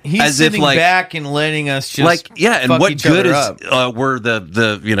 he's sitting back and letting us just and fuck what each good other is up. we're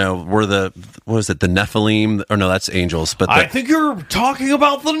the what is it, the Nephilim, or no, that's angels, but I think you're talking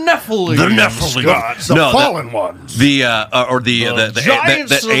about the Nephilim. Scott, the fallen ones. The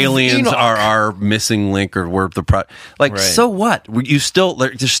giants aliens Enoch. are our missing link, or we're the so what? You still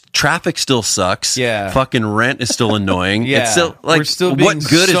just traffic still sucks. Yeah, fucking rent is still annoying. Yeah, it's still we're still being what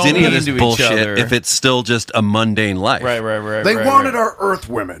good so is any of mean this to each bullshit other. if it's still just a mundane life? Right. They wanted our Earth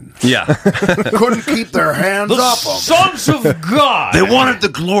women. Yeah, couldn't keep their hands off them. Sons of God. They wanted the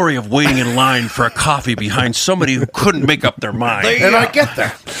glory of waiting in line for a coffee behind somebody who couldn't make up their mind. And I get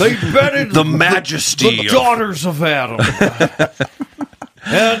that. They betted the majesty the daughters of Adam.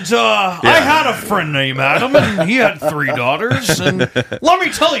 And I had a friend named Adam, and he had 3 daughters, and let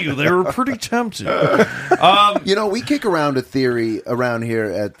me tell you, they were pretty tempting. We kick around a theory around here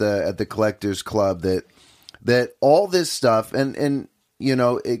at the Collectors Club that all this stuff, and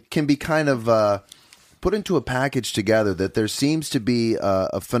it can be kind of put into a package together, that there seems to be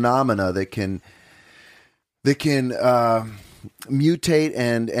a phenomena that can mutate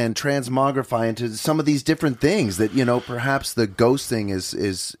and transmogrify into some of these different things that perhaps the ghost thing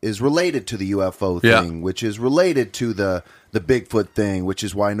is related to the UFO thing, which is related to the Bigfoot thing, which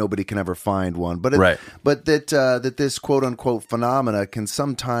is why nobody can ever find one. But that this quote unquote phenomena can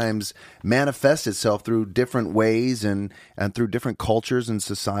sometimes manifest itself through different ways and through different cultures and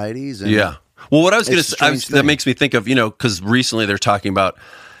societies. And well, what I was going to say, that makes me think of because recently they're talking about,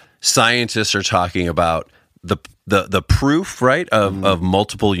 scientists are talking about the proof, right, of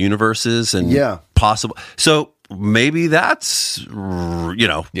multiple universes and possible. So maybe that's maybe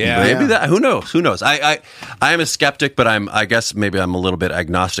that, who knows. I am a skeptic, but I guess maybe I'm a little bit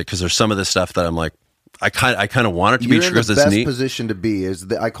agnostic, because there's some of this stuff that I'm like, I kind of want it to be true because it's neat. Your best position to be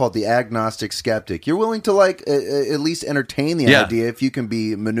is I call it the agnostic skeptic. You're willing to at least entertain the idea if you can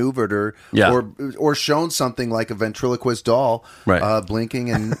be maneuvered or shown something like a ventriloquist doll blinking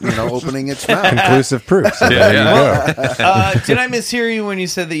and opening its mouth. Conclusive proof. So there you go. Did I mishear you when you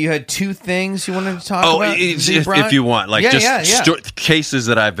said that you had 2 things you wanted to talk about? If you want, cases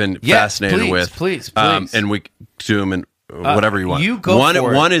that I've been fascinated with, please, and we do them in whatever you want. You go for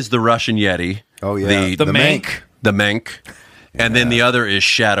it. One is the Russian Yeti. Oh yeah, the Mank. The Mank. And then the other is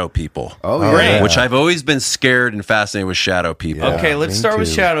shadow people. Oh, yeah. Which I've always been scared and fascinated with shadow people. Yeah, okay, let's start with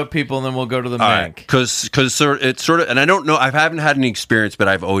shadow people, and then we'll go to the Mank. Because it's sort of, and I don't know, I haven't had any experience, but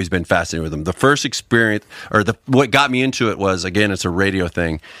I've always been fascinated with them. The first experience, or what got me into it was, again, it's a radio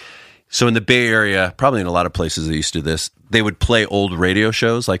thing. So in the Bay Area, probably in a lot of places they used to do this, they would play old radio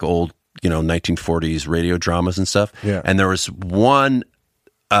shows, like old, 1940s radio dramas and stuff. Yeah. And there was one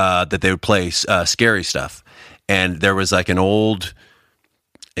that they would play scary stuff. And there was like an old,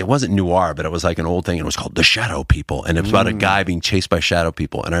 it wasn't noir, but it was like an old thing. And it was called The Shadow People. And it was about a guy being chased by shadow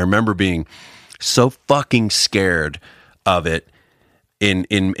people. And I remember being so fucking scared of it in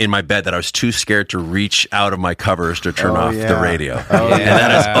my bed that I was too scared to reach out of my covers to turn off the radio. And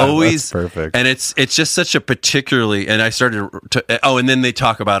that is always perfect. And it's just such a particularly, and I started to, and then they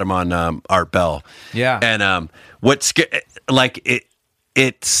talk about him on Art Bell. Yeah. And I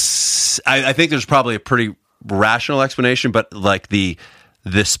think there's probably a pretty rational explanation, but like the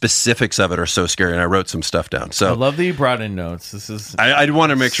specifics of it are so scary, and I wrote some stuff down. So I love that you brought in notes. This is I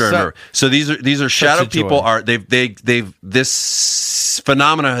want to make sure I remember. So these are shadow people. They've this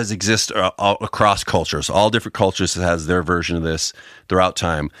phenomena has existed across cultures. All different cultures has their version of this throughout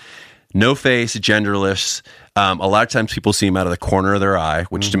time. No face, genderless. A lot of times people see them out of the corner of their eye,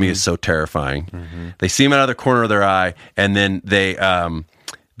 which to me is so terrifying. They see them out of the corner of their eye, and then they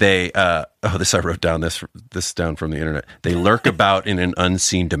I wrote down this down from the internet. They lurk about in an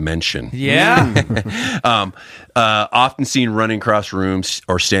unseen dimension. Yeah. Often seen running across rooms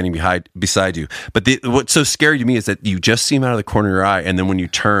or standing beside you. But what's so scary to me is that you just see them out of the corner of your eye, and then when you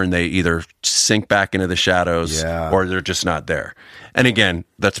turn, they either sink back into the shadows or they're just not there. And again,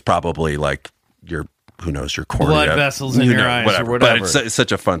 that's probably like your cornea, blood vessels in your eyes or whatever. But it's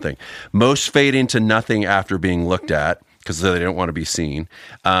such a fun thing. Most fade into nothing after being looked at, because they don't want to be seen.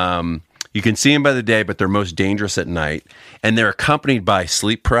 You can see them by the day, but they're most dangerous at night, and they're accompanied by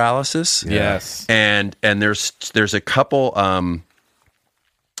sleep paralysis. Yes, and there's a couple.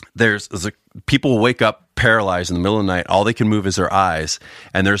 People wake up paralyzed in the middle of the night. All they can move is their eyes,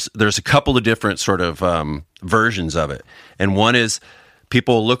 and there's a couple of different sort of versions of it. And one is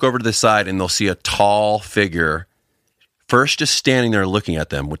people look over to the side and they'll see a tall figure. First, just standing there looking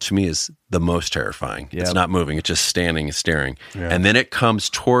at them, which to me is the most terrifying. Yep. It's not moving. It's just standing and staring. Yeah. And then it comes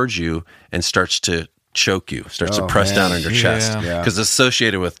towards you and starts to choke you, starts to press down on your chest. Because it's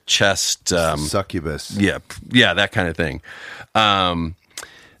associated with chest... succubus. Yeah, that kind of thing.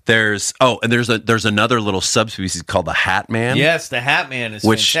 There's another little subspecies called the Hat Man. Yes, the Hat Man is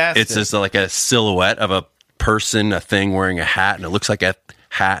fantastic. It's just like a silhouette of a person, a thing wearing a hat, and it looks like a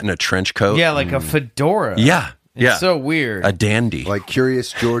hat and a trench coat. Yeah, like a fedora. Yeah. It's so weird. A dandy. Like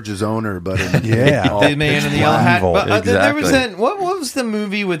Curious George's owner, but in the man in the yellow hat. But there was what was the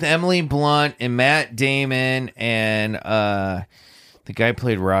movie with Emily Blunt and Matt Damon and the guy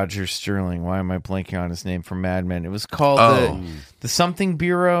played Roger Sterling. Why am I blanking on his name from Mad Men? It was called the Something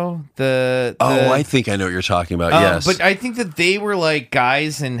Bureau. I think I know what you're talking about. Yes, but I think that they were like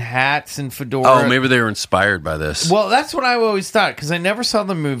guys in hats and fedora. Oh, maybe they were inspired by this. Well, that's what I always thought, because I never saw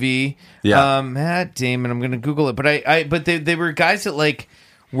the movie. Yeah, Matt Damon. I'm going to Google it, but they were guys that like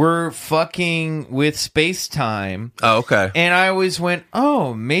were fucking with space time. Oh, okay. And I always went,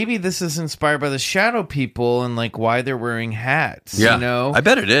 oh, maybe this is inspired by the shadow people and like why they're wearing hats. Yeah, I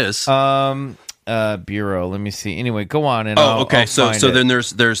bet it is. Bureau. Let me see. Anyway, go on. And okay. So then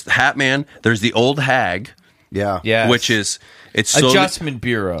there's Hat Man. There's the Old Hag. Yeah. Which is Adjustment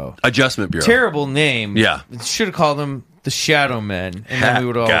Bureau. Adjustment Bureau. Terrible name. Yeah. Should have called them the Shadow Men, and then we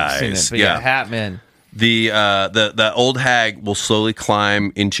would all have seen it. But Hat Men. The old hag will slowly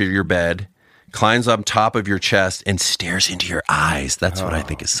climb into your bed, climbs on top of your chest, and stares into your eyes. That's what I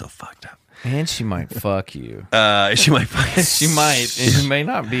think is so fucked up. And she might fuck you. She might fuck you. She might, and you may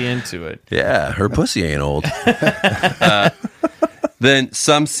not be into it. Yeah, her pussy ain't old. Then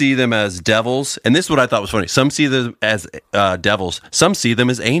some see them as devils, and this is what I thought was funny. Some see them as devils. Some see them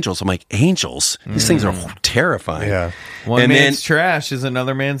as angels. I'm like, angels? These things are terrifying. Yeah. One man's trash is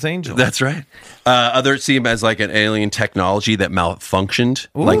another man's angel. That's right. Others see them as like an alien technology that malfunctioned.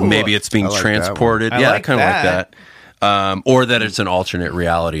 Ooh, like maybe it's being transported. I kind of like that. Or that it's an alternate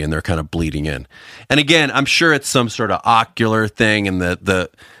reality and they're kind of bleeding in. And again, I'm sure it's some sort of ocular thing, and the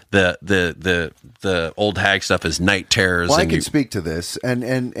old hag stuff is night terrors. Well, I can speak to this,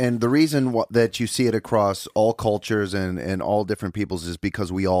 and the reason that you see it across all cultures and all different peoples is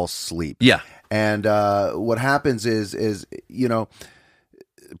because we all sleep. Yeah, and what happens is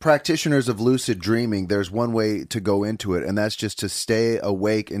practitioners of lucid dreaming, there's one way to go into it, and that's just to stay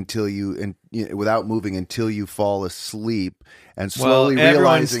awake until without moving until you fall asleep, and slowly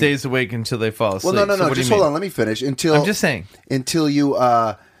everyone realizing stays awake until they fall asleep. Well, no. So Just hold on. Let me finish. I'm just saying until you.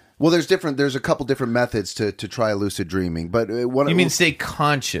 There's a couple different methods to try lucid dreaming, but stay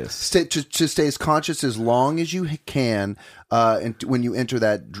conscious? To stay as conscious as long as you can when you enter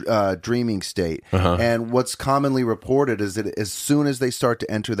that dreaming state. And what's commonly reported is that as soon as they start to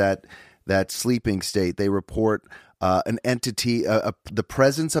enter that sleeping state, they report an entity, the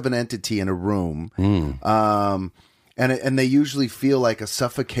presence of an entity in a room. And they usually feel like a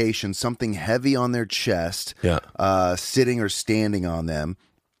suffocation, something heavy on their chest, sitting or standing on them.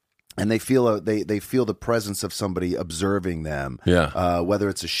 And they feel they feel the presence of somebody observing them, whether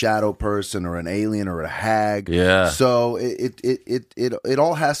it's a shadow person or an alien or a hag. So it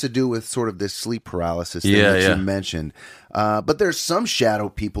all has to do with sort of this sleep paralysis thing that you mentioned. But there's some shadow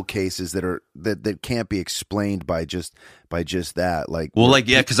people cases that can't be explained by just that.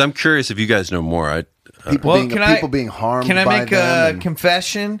 Because I'm curious if you guys know more. People being harmed. Can I by make them a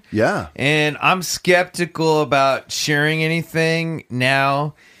confession? Yeah. And I'm skeptical about sharing anything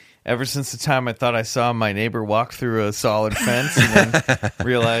now. Ever since the time I thought I saw my neighbor walk through a solid fence and then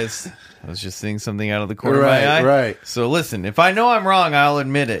realized I was just seeing something out of the corner of my eye. Right. So listen, if I know I'm wrong, I'll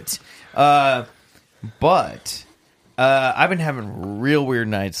admit it. But I've been having real weird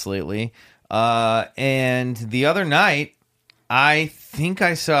nights lately. And the other night, I think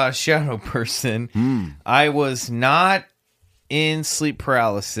I saw a shadow person. I was not in sleep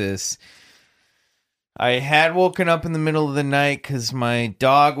paralysis. I had woken up in the middle of the night because my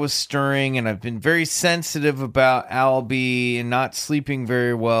dog was stirring, and I've been very sensitive about Albie and not sleeping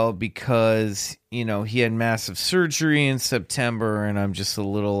very well because, he had massive surgery in September, and I'm just a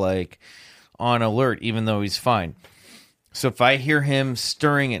little, on alert, even though he's fine. So if I hear him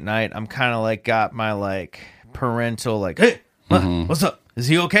stirring at night, I'm kind of, got my, parental, hey, what's up? Is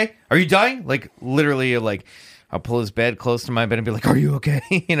he okay? Are you dying? Literally, I'll pull his bed close to my bed and be like, are you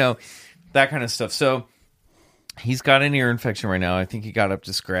okay? That kind of stuff. So he's got an ear infection right now. I think he got up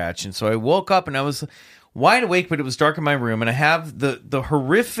to scratch. And so I woke up and I was wide awake, but it was dark in my room. And I have the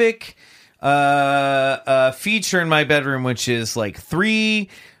horrific feature in my bedroom, which is 3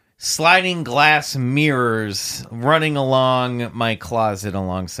 sliding glass mirrors running along my closet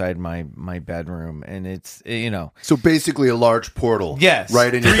alongside my bedroom. And it's, So basically a large portal. Yes.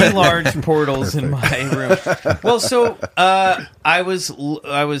 Right in 3 large portals in my room. Well, so I was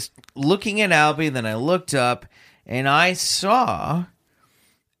looking at Albie, then I looked up and I saw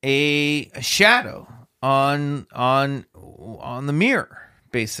a shadow on the mirror,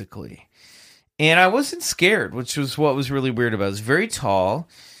 basically. And I wasn't scared, which was what was really weird about it. It was very tall.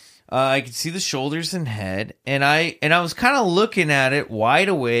 I could see the shoulders and head, and I was kind of looking at it wide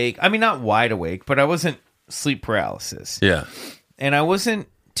awake. I mean, not wide awake, but I wasn't sleep paralysis. Yeah. And I wasn't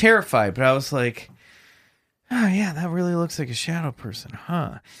terrified, but I was like, oh, yeah, that really looks like a shadow person,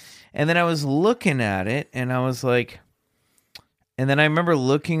 huh? And then I was looking at it, and I was like, and then I remember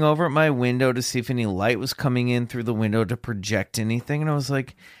looking over at my window to see if any light was coming in through the window to project anything, and I was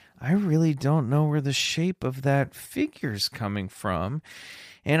like, I really don't know where the shape of that figure's coming from.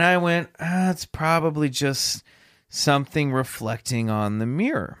 And I went, it's probably just something reflecting on the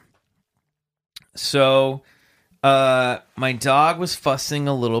mirror. So my dog was fussing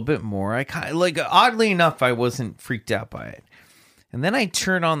a little bit more. Oddly enough, I wasn't freaked out by it. And then I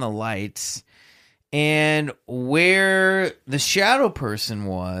turned on the lights, and where the shadow person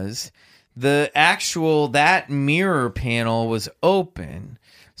was, that mirror panel was open.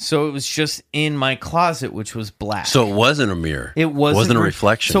 So it was just in my closet, which was black. So it wasn't a mirror. It wasn't a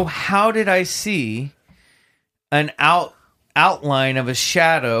reflection. So how did I see an outline of a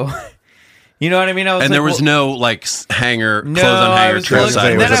shadow? You know what I mean? And there was no hanger, clothes on hanger. Was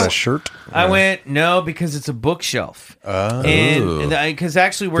it a shirt? I went, no, because it's a bookshelf. Oh. And because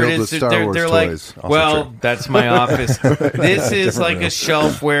actually where Filled it is, with Star they're Wars like, toys. well, that's my office. This is like a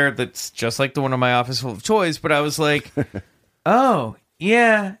shelf where that's just like the one in my office full of toys. But I was like, oh,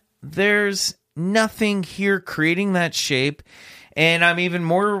 yeah, there's nothing here creating that shape. And I'm even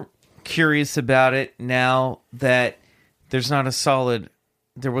more curious about it now that there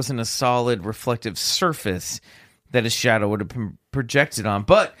wasn't a solid reflective surface that a shadow would have been projected on.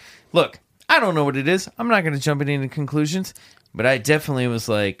 But look, I don't know what it is. I'm not going to jump into any conclusions, but I definitely was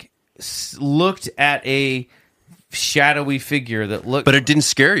looked at a shadowy figure that looked... But it didn't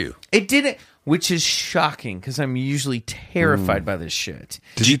scare you. It didn't, which is shocking because I'm usually terrified by this shit.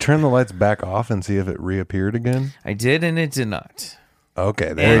 Did you turn the lights back off and see if it reappeared again? I did, and it did not.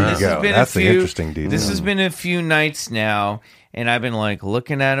 Okay, there you go. That's the interesting detail. This has been a few nights now, and I've been like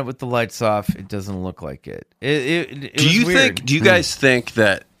looking at it with the lights off. It doesn't look like it. Do you guys think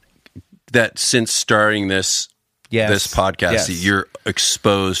that since starting this podcast, you're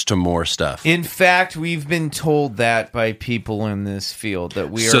exposed to more stuff? In fact, we've been told that by people in this field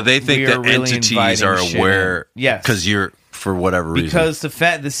that we are. So they think that really entities are aware. Yes, because you're for whatever reason. Because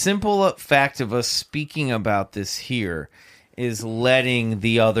the simple fact of us speaking about this here is letting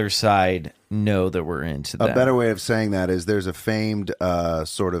the other side know that we're into that. A better way of saying that is there's a famed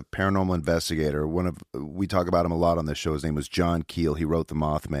sort of paranormal investigator. We talk about him a lot on this show. His name was John Keel. He wrote The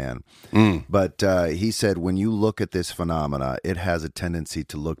Mothman. But he said when you look at this phenomena, it has a tendency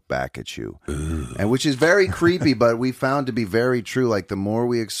to look back at you. And which is very creepy, but we found to be very true. Like the more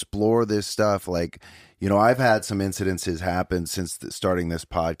we explore this stuff, like, you know, I've had some incidences happen since starting this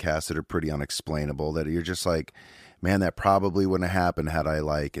podcast that are pretty unexplainable, that you're just like, man, that probably wouldn't have happened had I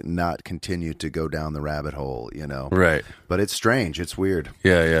like not continued to go down the rabbit hole, you know? Right. But it's strange. It's weird.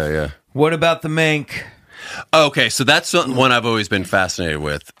 Yeah. What about the Mank? Okay, so that's one I've always been fascinated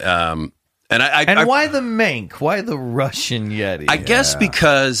with. Why the Mank? Why the Russian Yeti? I guess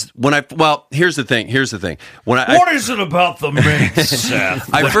because here's the thing. What is it about the Mank,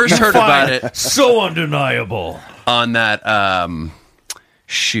 Seth? I first heard about it so undeniable on that.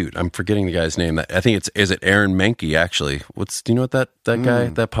 Shoot, I'm forgetting the guy's name. I think is it Aaron Mahnke actually? Do you know what that guy,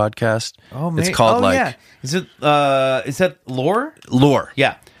 that podcast? Oh, it's called yeah. Is that Lore? Lore.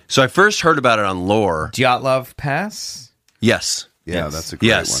 Yeah. So I first heard about it on Lore. Dyatlov Pass? Yes. Yeah, that's a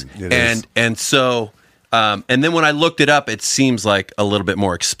great one. And so and then when I looked it up, it seems like a little bit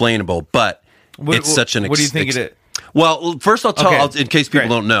more explainable, but it's such an. What do you think it is? Well, first I'll tell in case people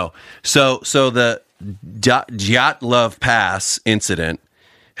don't know. So the Dyatlov Pass incident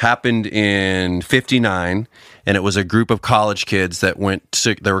happened in 59, and it was a group of college kids that were going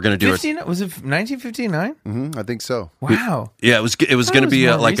to do it. Was it 1959? Mm-hmm, I think so. Wow. Yeah, it was going to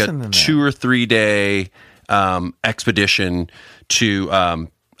be like a 2 or 3 day expedition to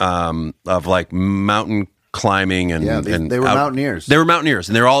of like mountain climbing and they were mountaineers. They were mountaineers,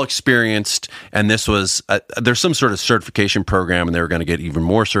 and they're all experienced. And this was there's some sort of certification program, and they were going to get even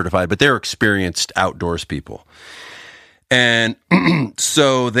more certified. But they're experienced outdoors people. And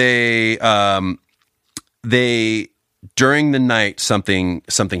so they during the night something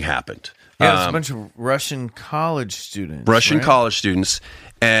happened. Yeah, it was a bunch of Russian college students. College students,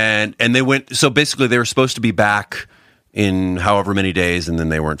 and they went. So basically, they were supposed to be back in however many days, and then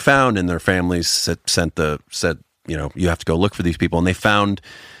they weren't found. And their families said you know, you have to go look for these people. And they found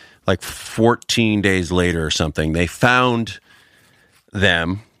like 14 days later or something. They found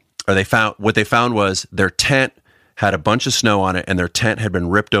them, or what they found was their tent had a bunch of snow on it, and their tent had been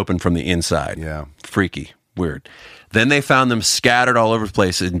ripped open from the inside. Yeah. Freaky. Weird. Then they found them scattered all over the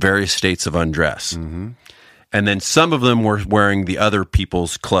place in various states of undress. Mm-hmm. And then some of them were wearing the other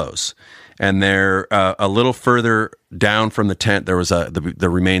people's clothes. And they're a little further down from the tent, there was the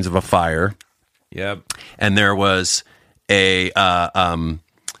remains of a fire. Yep. And there was I don't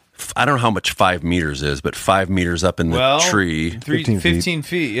know how much 5 meters is, but 5 meters up in the tree. 15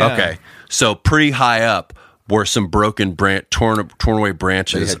 feet, yeah. Okay. So pretty high up were some broken torn away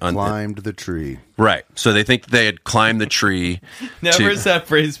branches. They had climbed the tree. Right. So they think they had climbed the tree. Never has that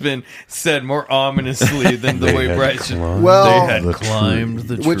phrase been said more ominously than the way Bryce just... Well, they had climbed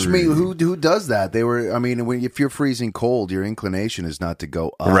the tree. Which means, who does that? If you're freezing cold, your inclination is not to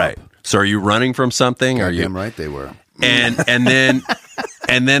go up. Right. So are you running from something? Damn right they were. And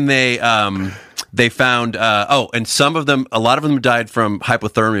then they found and some of them, a lot of them died from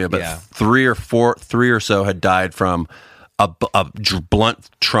hypothermia, but three or so had died from a blunt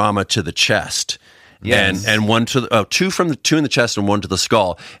trauma to the chest. Yes. And one to the two in the chest and one to the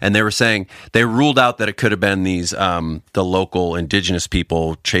skull. And they were saying they ruled out that it could have been these the local indigenous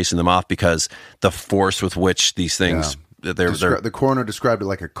people chasing them off because the force with which these things. The coroner described it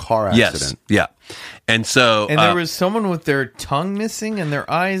like a car accident. Yes, yeah. And so... And there was someone with their tongue missing and their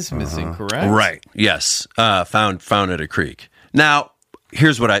eyes missing, correct? Right, yes. Found at a creek. Now,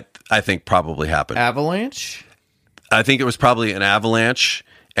 here's what I think probably happened. Avalanche? I think it was probably an avalanche,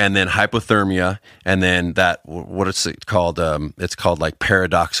 and then hypothermia, and then what is it called? It's called like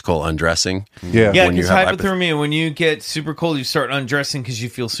paradoxical undressing. Yeah, because hypothermia, when you get super cold, you start undressing because you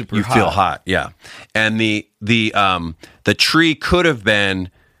feel super hot. You feel hot, yeah. And the tree could have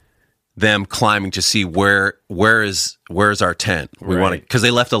been them climbing to see where is our tent. We want to, because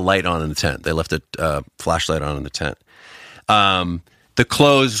they left a light on in the tent. They left a flashlight on in the tent. The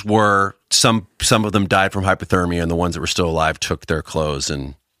clothes were some of them died from hypothermia, and the ones that were still alive took their clothes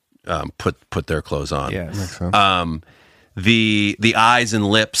and put their clothes on. Yes. Makes sense. the eyes and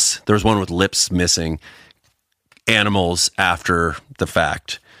lips. There was one with lips missing. Animals after the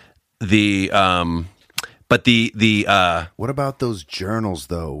fact. But the what about those journals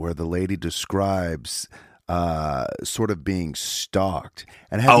though, where the lady describes sort of being stalked?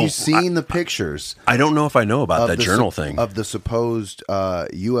 And have you seen the pictures? I don't know if I know about that journal thing of the supposed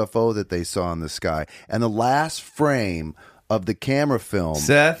UFO that they saw in the sky, and the last frame of the camera film.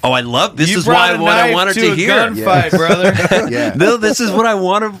 Seth, I love this. Is why what I wanted to hear. Gunfight, brother. Yeah. No, this is what I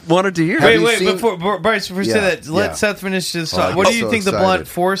wanted to hear. Wait, before Bryce, before you say that, let Seth finish his talk. What do you think the blunt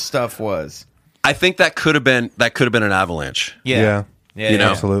force stuff was? I think that could have been an avalanche. Yeah. You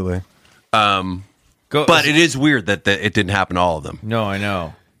know? Absolutely. But it is weird that it didn't happen to all of them. No, I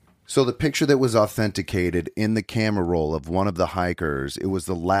know. So the picture that was authenticated in the camera roll of one of the hikers, it was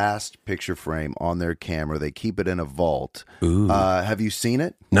the last picture frame on their camera. They keep it in a vault. Ooh. Have you seen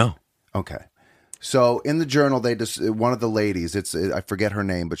it? No. Okay. So in the journal, one of the ladies, I forget her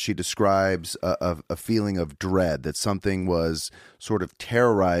name, but she describes a feeling of dread, that something was sort of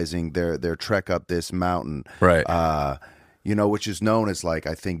terrorizing their trek up this mountain. Right. Which is known as, like,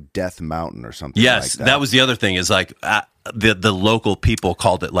 I think Death Mountain or something yes, like that. Was the other thing, is like the local people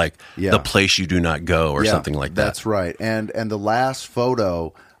called it like the place you do not go or something like that. That's right. And the last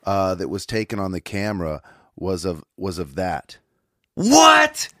photo that was taken on the camera was of that.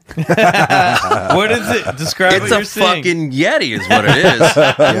 What? What is it? Describe what you're saying. It's a fucking Yeti is what it is.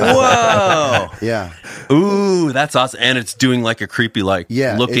 Whoa. Yeah. Ooh, that's awesome. And it's doing like a creepy,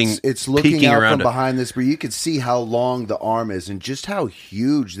 looking it's looking peeking out around from behind this, but you can see how long the arm is and just how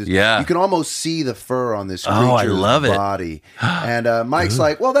huge this. Yeah. You can almost see the fur on this creature's I love it. body. And Mike's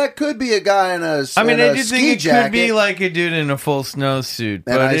like, well, that could be a guy in a I do think it jacket. could be like a dude in a full snowsuit,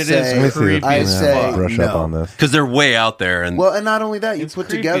 but And it is creepy. I say brush no. up on this. because they're way out there. And Well, and not only that, you It's put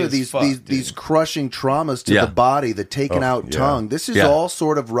creepy together as these fuck, these crushing traumas to Yeah. the body, the taken out tongue. This is all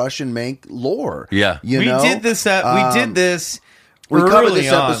sort of Russian Mank lore. Yeah. You know? We did this. We covered early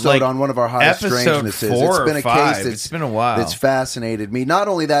this episode on one of our highest episode strangenesses. 4 It's been or a 5. case It's been a while. that's fascinated me. Not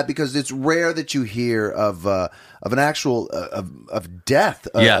only that, because it's rare that you hear of an actual of death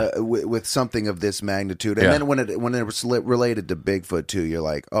with something of this magnitude. And then when it was related to Bigfoot too, you're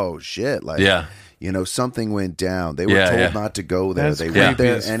like, oh shit, like something went down. They were told not to go there. They went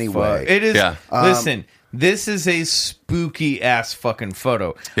there anyway. It is. Listen, this is a spooky ass fucking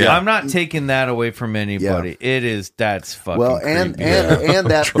photo. Yeah. I'm not taking that away from anybody. That's fucking and creepy. and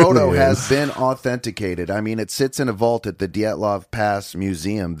that photo has been authenticated. I mean, it sits in a vault at the Dyatlov Pass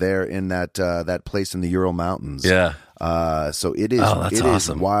Museum there in that place in the Ural Mountains. Yeah. So it is. It awesome. is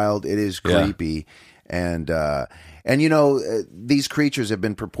wild. It is creepy, and these creatures have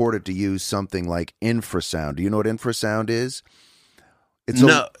been purported to use something like infrasound. Do you know what infrasound is?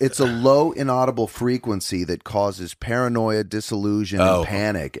 It's a low inaudible frequency that causes paranoia, disillusion, and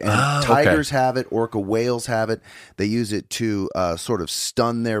panic. And tigers have it. Orca whales have it. They use it to sort of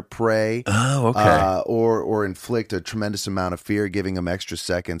stun their prey. Or inflict a tremendous amount of fear, giving them extra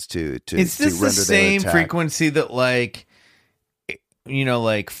seconds to Is this render the same their attack. frequency that like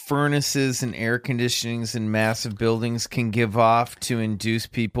furnaces and air conditionings in massive buildings can give off to induce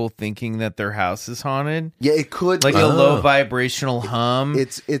people thinking that their house is haunted? Yeah, it could like a low vibrational hum.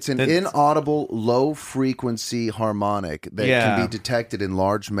 It's an inaudible, low frequency harmonic that can be detected in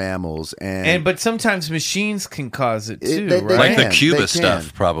large mammals, but sometimes machines can cause it too, they right? Like the Cuba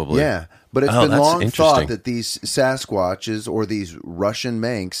stuff, probably. Yeah. But it's been that's long interesting. thought that these Sasquatches or these Russian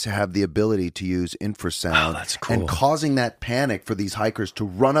Manx have the ability to use infrasound that's cool. and causing that panic for these hikers to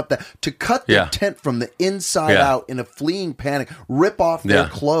run up to cut their tent from the inside out in a fleeing panic, rip off their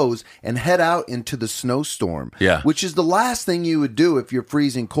clothes and head out into the snowstorm. Yeah. Which is the last thing you would do if you're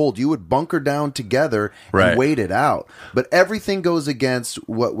freezing cold. You would bunker down together and wait it out. But everything goes against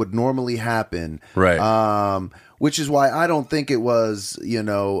what would normally happen. Right. Which is why I don't think it was,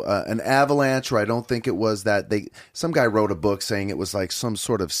 an avalanche, or I don't think it was that some guy wrote a book saying it was like some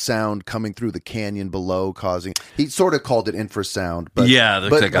sort of sound coming through the canyon below causing. He sort of called it infrasound, but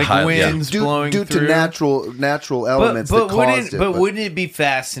like a high winds blowing due through. to natural elements that caused it. But wouldn't it be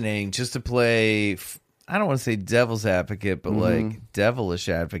fascinating just to play? I don't want to say devil's advocate, but like devilish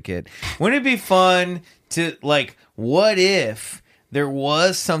advocate. Wouldn't it be fun to what if there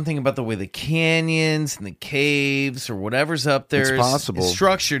was something about the way the canyons and the caves or whatever's up there possible. is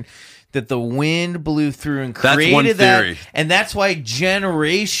structured that the wind blew through and created that. And that's why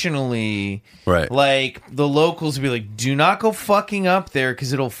generationally, like the locals would be like, do not go fucking up there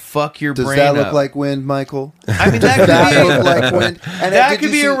because it'll fuck your brain up. Does that look like wind, Michael? I mean, that could look like wind. And that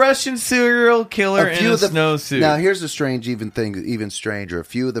could be a Russian serial killer in a snowsuit. Now, here's a strange even stranger. A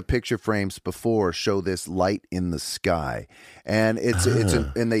few of the picture frames before show this light in the sky. And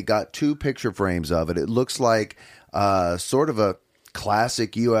and they got 2 picture frames of it. It looks like sort of a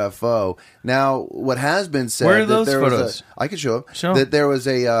classic UFO. Now, what has been said... Where are those photos? I can show them. That there was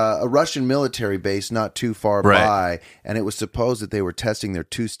a Russian military base not too far by, and it was supposed that they were testing their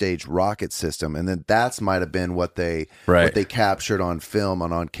 2-stage rocket system, and then that might have been what they captured on film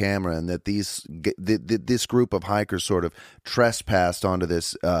on camera, and that this group of hikers sort of trespassed onto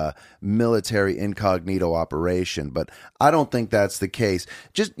this military incognito operation. But I don't think that's the case.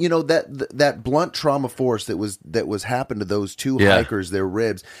 Just, that blunt trauma force that was happened to those 2 hikers, their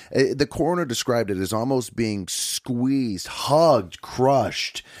ribs, the coroner described it as almost being squeezed, hugged,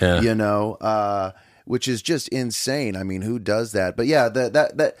 crushed, which is just insane. I mean, who does that? But yeah,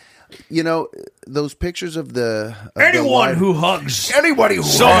 those pictures of anyone who hugs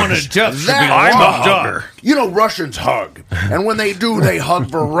someone to death should be I'm a hugger. Russians hug, and when they do, they hug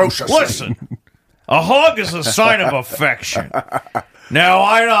ferociously. Listen, a hug is a sign of affection. Now,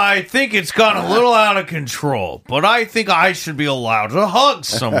 I think it's gone a little out of control, but I think I should be allowed to hug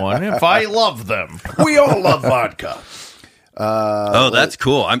someone if I love them. We all love vodka. That's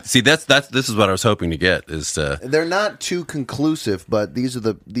cool. This is what I was hoping to get. They're not too conclusive, but these are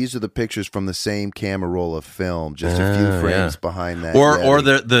the pictures from the same camera roll of film, just a few frames behind that. Or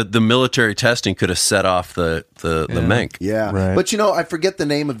the military testing could have set off the Menk. Yeah, right. But I forget the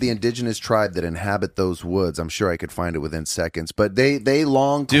name of the indigenous tribe that inhabit those woods. I'm sure I could find it within seconds. But they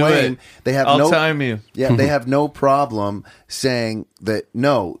long claim they have I'll time you. Yeah, they have no problem saying that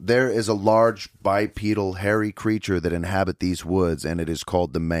no, there is a large bipedal hairy creature that inhabit these woods, and it is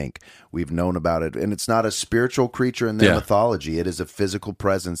called the Menk. We've known about it, and it's not a spiritual creature in their mythology. It is a physical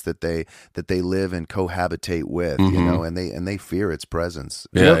presence that they live and cohabitate with, and they fear its presence.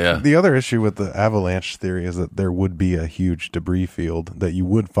 The other issue with the avalanche theory is that there would be a huge debris field that you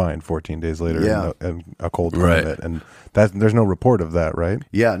would find 14 days later in a cold climate, and there's no report of that, right?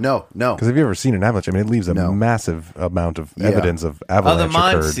 Yeah, no. Because have you ever seen an avalanche? I mean, it leaves a massive amount of evidence of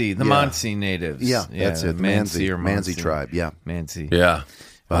avalanche the Mansi natives. Yeah, that's it. Mansi tribe. Yeah, Mansi. Yeah.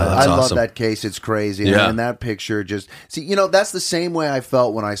 I love that case. It's crazy. And that picture that's the same way I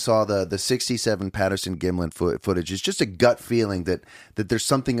felt when I saw the 67 Patterson Gimlin footage. It's just a gut feeling that there's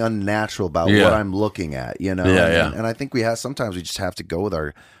something unnatural about what I'm looking at, And I think sometimes we just have to go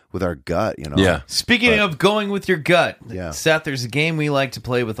with our gut, Yeah. Speaking of going with your gut, Seth, there's a game we like to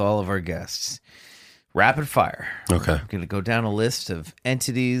play with all of our guests. Rapid fire. Okay. I'm going to go down a list of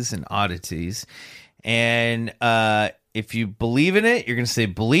entities and oddities. And if you believe in it, you're going to say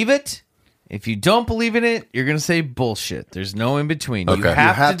believe it. If you don't believe in it, you're going to say bullshit. There's no in between. Okay. You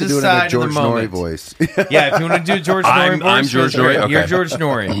have to decide do it in a George in the moment. Norrie voice. Yeah, if you want to do George Norrie voice. I'm George Norrie. Okay. You're George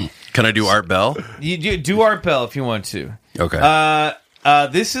Norrie. Can I do Art Bell? You do Art Bell if you want to. Okay.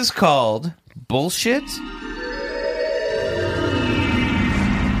 This is called bullshit.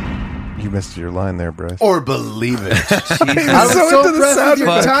 You missed your line there, Bryce. Or believe it. I was so into the sound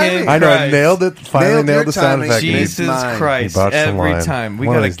timing. I know, I nailed it. Finally nailed the sound effect. Jesus Christ. Every time. We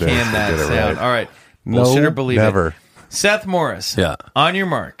got to can that sound. All right. Bullshit or believe it. Seth Morris. Yeah. On your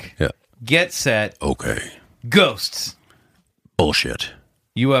mark. Yeah. Get set. Okay. Ghosts. Bullshit.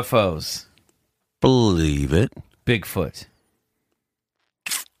 UFOs. Believe it. Bigfoot.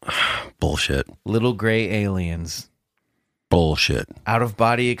 Bullshit. Little gray aliens. Bullshit.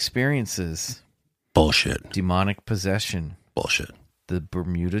 Out-of-body experiences. Bullshit. Demonic possession. Bullshit. The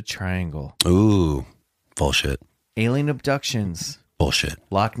Bermuda Triangle. Ooh. Bullshit. Alien abductions. Bullshit.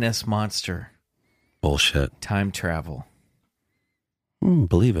 Loch Ness Monster. Bullshit. Time travel.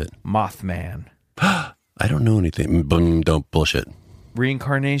 Believe it. Mothman. I don't know anything. Don't bullshit.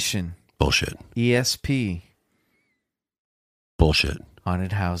 Reincarnation. Bullshit. ESP. Bullshit.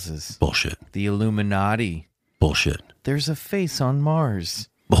 Haunted houses. Bullshit. The Illuminati. Bullshit. There's a face on Mars.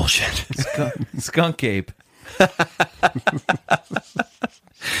 Bullshit. Skunk ape.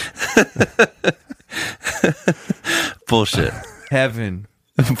 Bullshit. Heaven.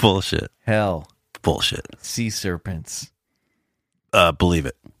 Bullshit. Hell. Bullshit. Sea serpents. Believe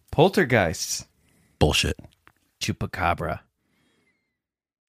it. Poltergeists. Bullshit. Chupacabra.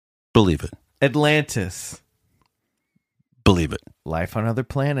 Believe it. Atlantis. Believe it. Life on other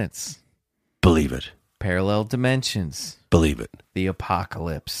planets. Believe it. Parallel dimensions. Believe it. The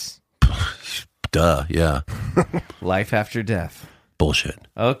apocalypse. Duh, yeah. Life after death. bullshit.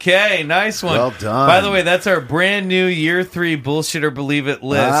 Okay, nice one. Well done. By the way, that's our brand new year 3 bullshit or believe it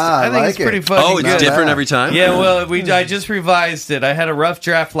list. I think it's pretty fucking good. Oh, it's different every time? Yeah, well, I just revised it. I had a rough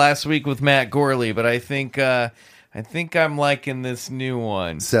draft last week with Matt Gorley, but I think I'm liking this new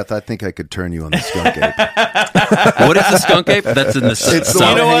one. Seth, I think I could turn you on the skunk ape. What is the skunk ape? That's in the It's the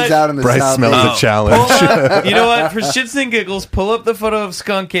one that hangs out in the Bryce south. smells the challenge. You know what? For shits and giggles, pull up the photo of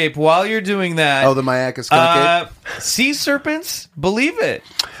skunk ape while you're doing that. Oh, the Mayaca skunk ape? Sea serpents? Believe it.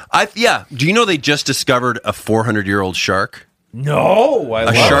 Yeah. Do you know they just discovered a 400-year-old shark? No,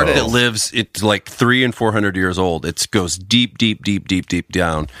 a shark that lives, it's like 300 and 400 years old. It goes deep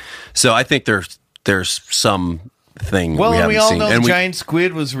down. So I think there's some thing we haven't we all seen. know the giant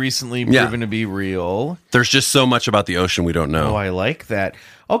squid was recently proven to be real. There's just so much about the ocean we don't know. Oh, I like that.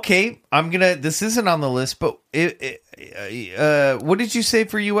 Okay, this isn't on the list, but what did you say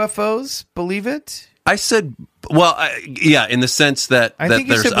for UFOs? Believe it? I said, in the sense that think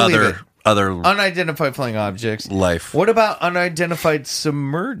you there's said believe it. other unidentified flying objects. Life. What about unidentified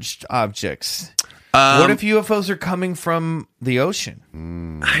submerged objects? What if UFOs are coming from the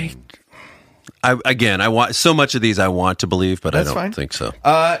ocean? I want so much of these I want to believe, but I don't think so.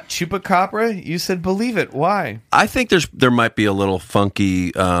 Chupacabra, you said believe it. Why? I think there might be a little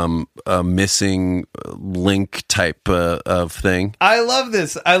funky missing link type of thing. I love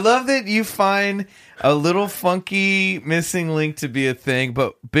this. I love that you find a little funky missing link to be a thing,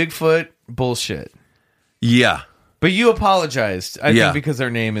 but Bigfoot, bullshit. Yeah. But you apologized, I think, because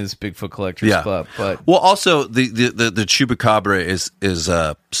our name is Bigfoot Collectors Club. But also the chupacabra is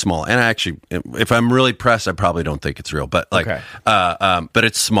small, and I actually, if I'm really pressed, I probably don't think it's real. But but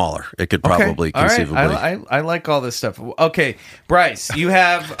it's smaller. It could probably conceivably. Right. I like all this stuff. Okay, Bryce, you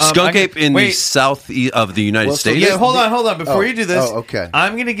have skunk ape in the south of the United States. Yeah, hold on. Before you do this, okay.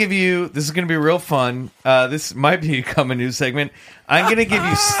 I'm going to give you. This is going to be real fun. This might become a new segment. I'm going to give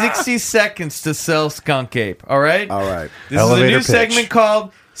you 60 seconds to sell skunk ape. All right. All right. This is a new segment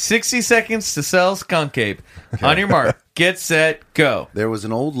called 60 Seconds to Sell Skunk Ape. Okay. On your mark, get set, go. There was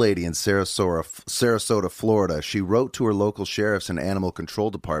an old lady in Sarasota, Florida. She wrote to her local sheriffs and animal control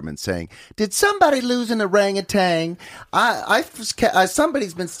department saying, "Did somebody lose an orangutan?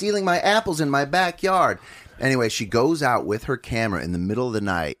 Somebody's been stealing my apples in my backyard." Anyway, she goes out with her camera in the middle of the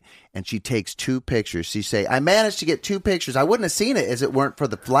night, and she takes 2 pictures. She say, "I managed to get 2 pictures. I wouldn't have seen it as it weren't for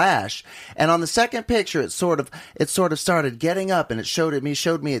the flash. And on the second picture, it sort of started getting up, and it showed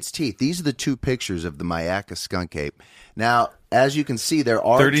me its teeth." These are the 2 pictures of the Mayaca skunk ape. Now, as you can see, there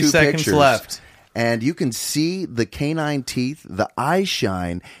are 30 2 seconds pictures left. And you can see the canine teeth, the eyes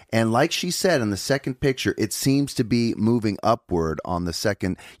shine, and like she said in the second picture, it seems to be moving upward on the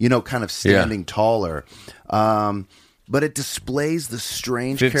second, kind of standing taller. But it displays the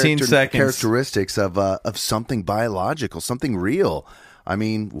strange characteristics of something biological, something real. I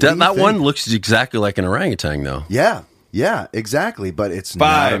mean, that one looks exactly like an orangutan, though. Yeah, exactly. But it's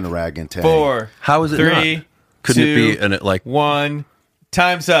not an orangutan. 4, how is it 3, not? Couldn't 2, it be 1?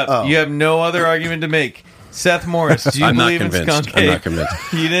 Time's up. Oh. You have no other argument to make. Seth Morris, do you believe in skunk ape? I'm not convinced.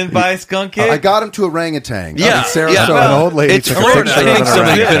 You didn't buy skunk ape? I got him to orangutan. Yeah, in Sarasota. An old lady. It's Florida.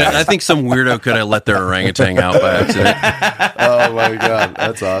 I think some weirdo could have let their orangutan out by accident. Oh my god,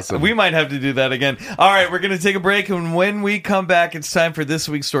 that's awesome. We might have to do that again. All right, we're going to take a break, and when we come back, it's time for this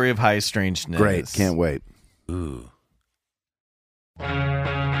week's story of high strangeness. Great, can't wait. Ooh.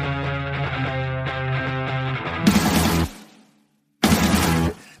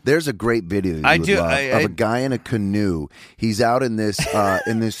 There's a great video of a guy in a canoe. He's out in this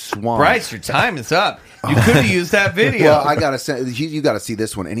swamp. Bryce, your time is up. You could have used that video. Well, I gotta say, you gotta see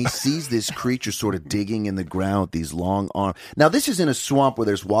this one. And he sees this creature sort of digging in the ground with these long arms. Now, this is in a swamp where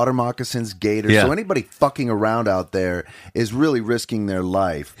there's water moccasins, gators. Yeah. So anybody fucking around out there is really risking their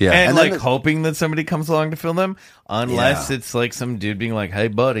life. Yeah, and hoping that somebody comes along to film them. Unless it's like some dude being like, "Hey,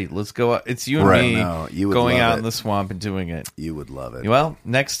 buddy, let's go out." It's you and me going out in the swamp and doing it. You would love it. Well,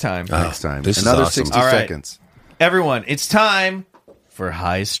 next time. This another is awesome. 60 seconds. Everyone, it's time for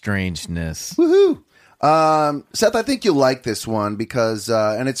high strangeness. Woohoo! Seth, I think you'll like this one because,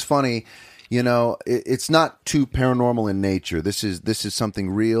 and it's funny, it's not too paranormal in nature. This is something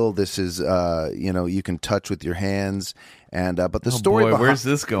real. This is, you can touch with your hands. And but the story behind, where's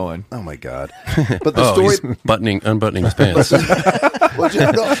this going? Oh my god! But the story he's unbuttoning his pants. First,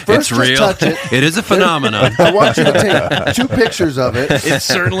 it's real. Touch it. It is a phenomenon. I want you to take 2 pictures of it. It's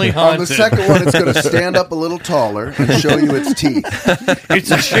certainly haunted. On the second one, it's going to stand up a little taller and show you its teeth.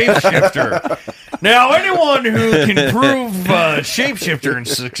 It's a shapeshifter. Now, anyone who can prove shapeshifter in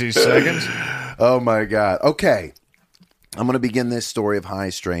 60 seconds. Oh my god! Okay. I'm going to begin this story of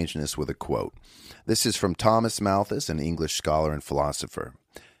high strangeness with a quote. This is from Thomas Malthus, an English scholar and philosopher.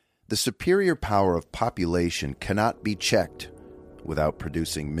 The superior power of population cannot be checked without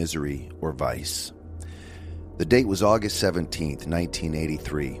producing misery or vice. The date was August 17th,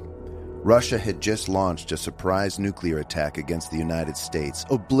 1983. Russia had just launched a surprise nuclear attack against the United States,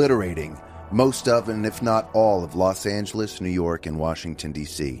 obliterating most of, and if not all, of Los Angeles, New York, and Washington,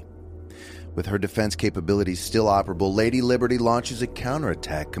 D.C. With her defense capabilities still operable, Lady Liberty launches a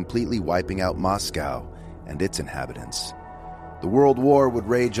counterattack, completely wiping out Moscow and its inhabitants. The World War would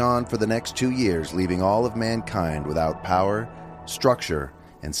rage on for the next 2 years, leaving all of mankind without power, structure,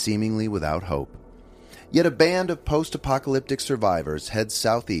 and seemingly without hope. Yet a band of post-apocalyptic survivors heads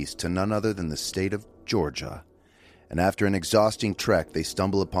southeast to none other than the state of Georgia. And after an exhausting trek, they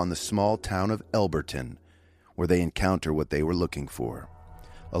stumble upon the small town of Elberton, where they encounter what they were looking for.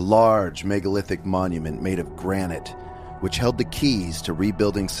 A large megalithic monument made of granite, which held the keys to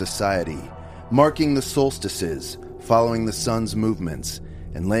rebuilding society, marking the solstices, following the sun's movements,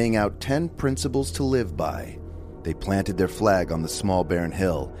 and laying out 10 principles to live by. They planted their flag on the small barren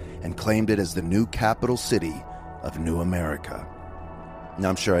hill and claimed it as the new capital city of New America. Now,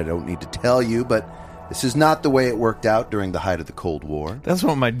 I'm sure I don't need to tell you, but this is not the way it worked out during the height of the Cold War. That's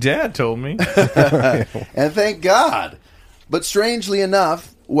what my dad told me. And thank God. But strangely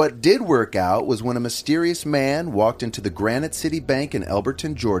enough, what did work out was when a mysterious man walked into the Granite City Bank in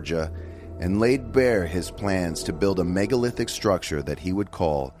Elberton, Georgia, and laid bare his plans to build a megalithic structure that he would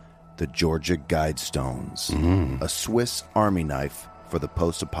call the Georgia Guidestones, a Swiss army knife for the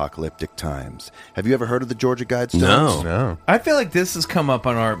post-apocalyptic times. Have you ever heard of the Georgia Guidestones? No. I feel like this has come up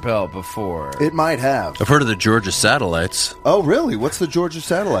on Art Bell before. It might have. I've heard of the Georgia Satellites. Oh, really? What's the Georgia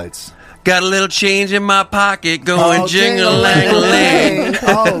Satellites? Got a little change in my pocket going jingle-lang-a-lang.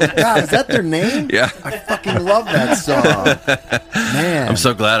 Oh, God, is that their name? Yeah. I fucking love that song. Man. I'm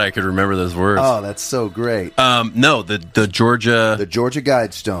so glad I could remember those words. Oh, that's so great. No, the Georgia... The Georgia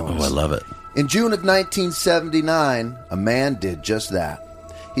Guidestones. Oh, I love it. In June of 1979, a man did just that.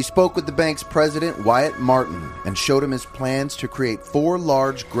 He spoke with the bank's president, Wyatt Martin, and showed him his plans to create 4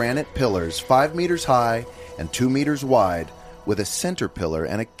 large granite pillars, 5 meters high and 2 meters wide, with a center pillar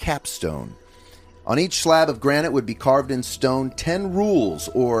and a capstone. On each slab of granite would be carved in stone 10 rules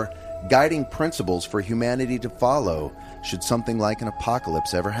or guiding principles for humanity to follow should something like an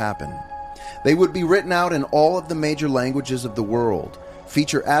apocalypse ever happen. They would be written out in all of the major languages of the world,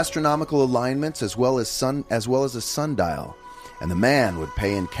 feature astronomical alignments as well as a sundial, and the man would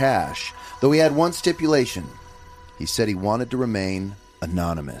pay in cash, though he had one stipulation. He said he wanted to remain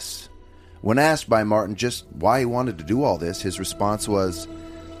anonymous. When asked by Martin just why he wanted to do all this, his response was,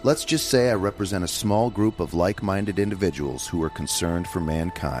 "Let's just say I represent a small group of like-minded individuals who are concerned for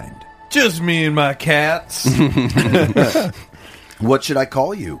mankind." Just me and my cats. "What should I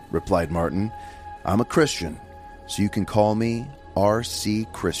call you?" replied Martin. "I'm a Christian, so you can call me R.C.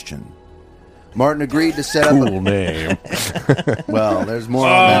 Christian." Martin agreed to set up Cool name. Well, there's more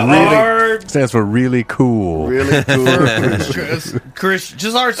on that. Really, stands for really cool. Really cool.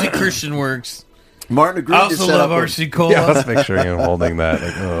 Just RC Christian works. Martin agreed I also to set love up RC Cola. Yeah, let's make sure you're holding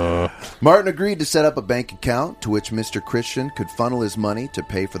that. Martin agreed to set up a bank account to which Mr. Christian could funnel his money to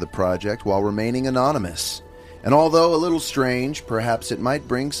pay for the project while remaining anonymous. And although a little strange, perhaps it might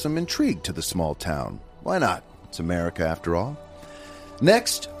bring some intrigue to the small town. Why not? It's America after all.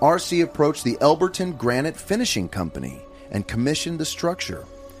 Next, R.C. approached the Elberton Granite Finishing Company and commissioned the structure.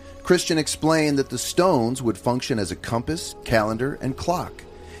 Christian explained that the stones would function as a compass, calendar, and clock,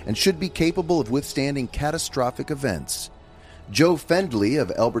 and should be capable of withstanding catastrophic events. Joe Fendley of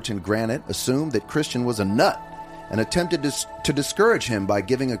Elberton Granite assumed that Christian was a nut and attempted to discourage him by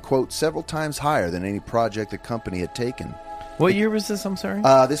giving a quote several times higher than any project the company had taken. What year was this? I'm sorry?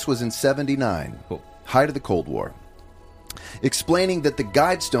 This was in 79, Cool. height of the Cold War. Explaining that the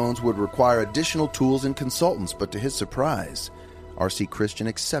Guidestones would require additional tools and consultants, but to his surprise, R.C. Christian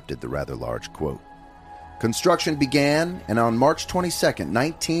accepted the rather large quote. Construction began, and on March 22,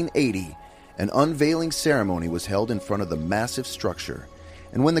 1980, an unveiling ceremony was held in front of the massive structure.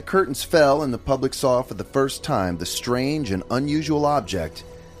 And when the curtains fell and the public saw for the first time the strange and unusual object,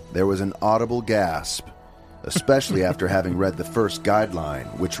 there was an audible gasp, especially after having read the first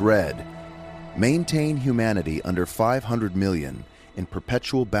guideline, which read, "Maintain humanity under 500 million in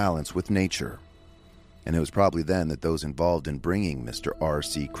perpetual balance with nature." And it was probably then that those involved in bringing Mr.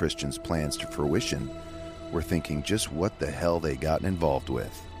 R.C. Christian's plans to fruition were thinking just what the hell they gotten involved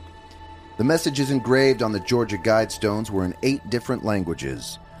with. The messages engraved on the Georgia Guidestones were in 8 different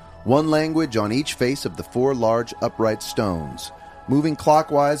languages, one language on each face of the 4 large upright stones. Moving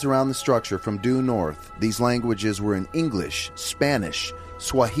clockwise around the structure from due north, these languages were in English, Spanish,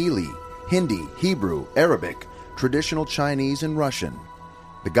 Swahili, Hindi, Hebrew, Arabic, traditional Chinese, and Russian.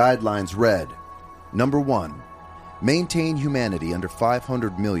 The guidelines read, Number 1. Maintain humanity under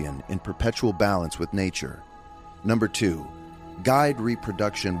 500 million in perpetual balance with nature. Number 2. Guide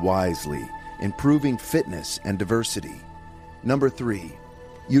reproduction wisely, improving fitness and diversity. Number 3.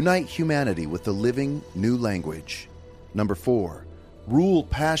 Unite humanity with a living new language. Number 4. Rule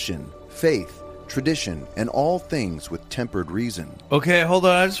passion, faith, tradition, and all things with tempered reason. Okay, hold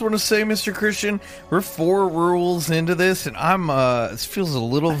on. I just want to say, Mr. Christian, we're 4 rules into this, and this feels a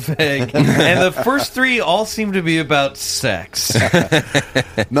little vague. And the first 3 all seem to be about sex.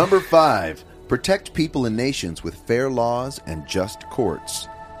 Number 5. Protect people and nations with fair laws and just courts.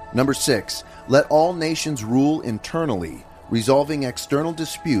 Number 6. Let all nations rule internally, resolving external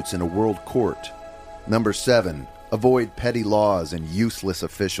disputes in a world court. Number 7. Avoid petty laws and useless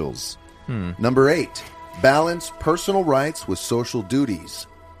officials. Number 8. Balance personal rights with social duties.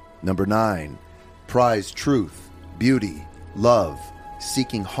 Number 9. Prize truth, beauty, love,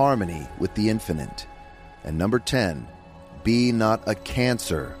 seeking harmony with the infinite. And number 10. Be not a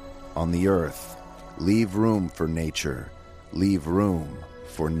cancer on the earth. Leave room for nature. Leave room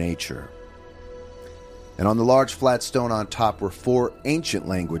for nature. And on the large flat stone on top were 4 ancient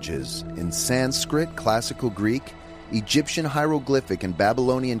languages in Sanskrit, Classical Greek, Egyptian hieroglyphic, and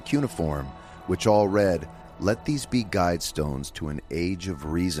Babylonian cuneiform, which all read, Let these be guidestones to an age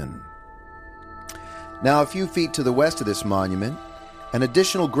of reason. Now, a few feet to the west of this monument, an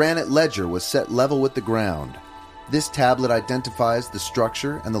additional granite ledger was set level with the ground. This tablet identifies the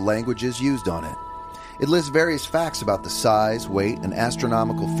structure and the languages used on it. It lists various facts about the size, weight, and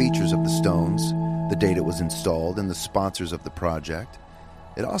astronomical features of the stones, the date it was installed, and the sponsors of the project.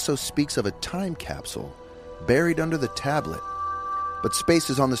 It also speaks of a time capsule buried under the tablet, but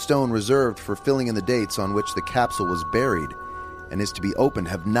spaces on the stone reserved for filling in the dates on which the capsule was buried and is to be opened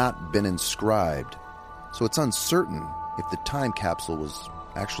have not been inscribed. So it's uncertain if the time capsule was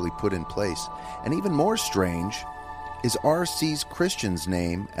actually put in place. And even more strange is R.C.'s Christian's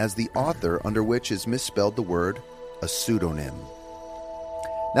name as the author, under which is misspelled the word, a pseudonym.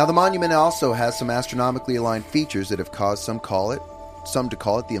 Now, the monument also has some astronomically aligned features that have caused some to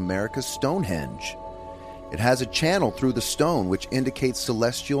call it the America's Stonehenge. It has a channel through the stone which indicates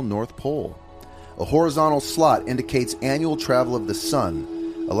celestial North Pole. A horizontal slot indicates annual travel of the sun,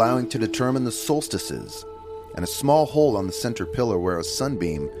 allowing to determine the solstices, and a small hole on the center pillar where a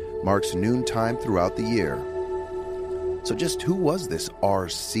sunbeam marks noontime throughout the year. So just who was this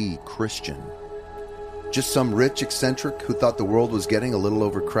R.C. Christian? Just some rich eccentric who thought the world was getting a little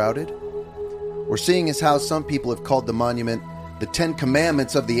overcrowded? Or seeing as how some people have called the monument the 10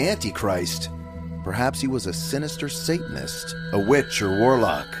 Commandments of the Antichrist, perhaps he was a sinister Satanist, a witch or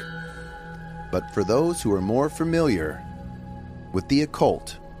warlock. But for those who are more familiar with the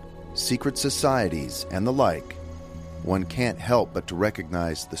occult, secret societies, and the like, one can't help but to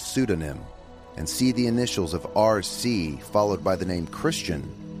recognize the pseudonym and see the initials of R.C. followed by the name Christian,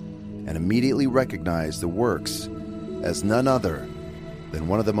 and immediately recognize the works as none other than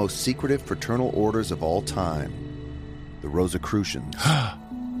one of the most secretive fraternal orders of all time, the Rosicrucians.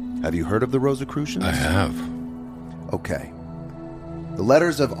 Have you heard of the Rosicrucians? I have. Okay. The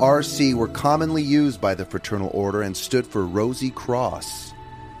letters of R.C. were commonly used by the fraternal order and stood for Rosy Cross,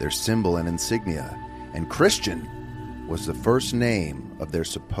 their symbol and insignia, and Christian was the first name of their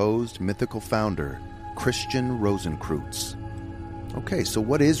supposed mythical founder, Christian Rosenkreutz. Okay, so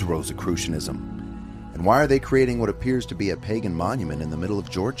what is Rosicrucianism? And why are they creating what appears to be a pagan monument in the middle of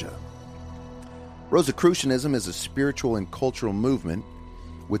Georgia? Rosicrucianism is a spiritual and cultural movement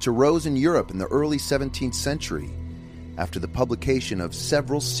which arose in Europe in the early 17th century after the publication of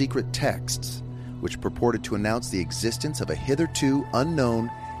several secret texts which purported to announce the existence of a hitherto unknown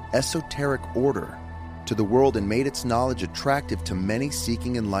esoteric order to the world and made its knowledge attractive to many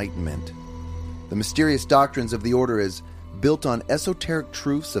seeking enlightenment. The mysterious doctrines of the order is built on esoteric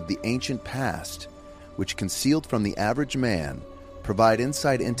truths of the ancient past, which, concealed from the average man, provide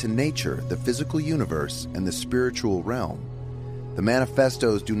insight into nature, the physical universe, and the spiritual realm. The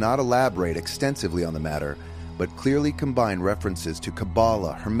manifestos do not elaborate extensively on the matter, but clearly combine references to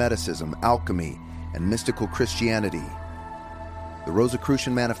Kabbalah, Hermeticism, alchemy, and mystical Christianity. The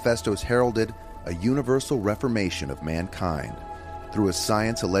Rosicrucian manifestos heralded a universal reformation of mankind through a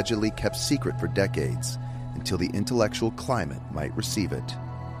science allegedly kept secret for decades until the intellectual climate might receive it.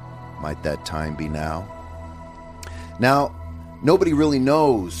 Might that time be now? Now, nobody really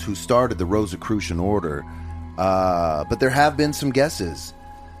knows who started the Rosicrucian order, but there have been some guesses.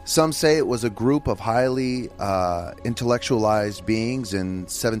 Some say it was a group of highly intellectualized beings in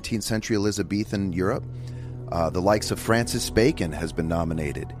 17th century Elizabethan Europe. The likes of Francis Bacon has been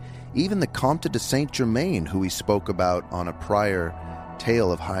nominated. Even the Comte de Saint-Germain, who we spoke about on a prior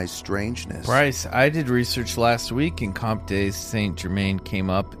tale of high strangeness. Bryce, I did research last week, and Comte de Saint-Germain came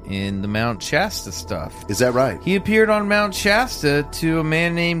up in the Mount Shasta stuff. Is that right? He appeared on Mount Shasta to a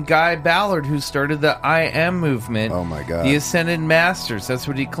man named Guy Ballard, who started the I Am movement. Oh, my God. The Ascended Masters. That's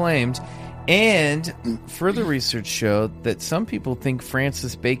what he claimed. And further research showed that some people think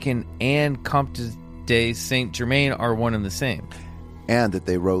Francis Bacon and Comte de Saint-Germain are one and the same. And that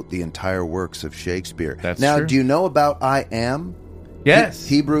they wrote the entire works of Shakespeare. That's now, true. Do you know about I Am? Yes.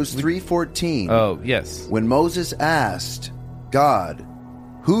 Hebrews 3:14. Oh, yes. When Moses asked God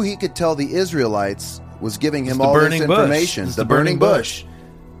who he could tell the Israelites was giving him all this information, the burning bush.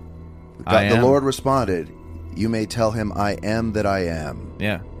 The Lord responded, "You may tell him I am that I am."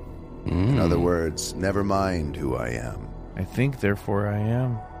 Yeah. In other words, never mind who I am. I think, therefore, I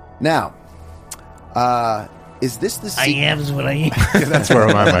am. Now, is this the I am's what I am. That's where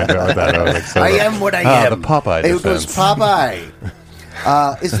my mind went with that. I was like, so I am what I am. The Popeye It was defense. Popeye.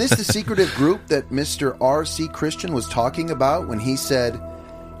 Is this the secretive group that Mr. R.C. Christian was talking about when he said,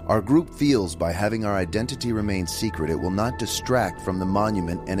 "Our group feels by having our identity remain secret, it will not distract from the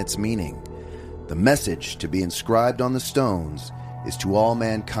monument and its meaning. The message to be inscribed on the stones is to all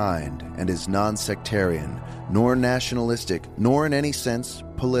mankind and is non-sectarian, nor nationalistic, nor in any sense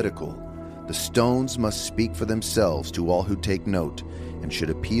political. The stones must speak for themselves to all who take note and should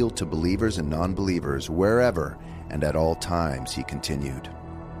appeal to believers and non-believers wherever and at all times," he continued.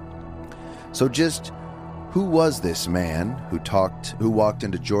 So just who was this man who walked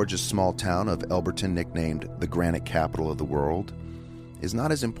into Georgia's small town of Elberton, nicknamed the granite capital of the world, is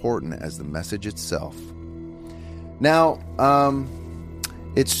not as important as the message itself. Now,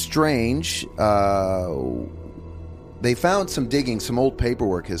 it's strange. They found some digging, some old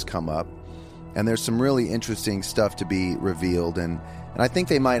paperwork has come up, and there's some really interesting stuff to be revealed, and I think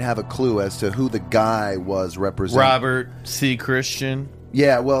they might have a clue as to who the guy was representing. Robert C. Christian.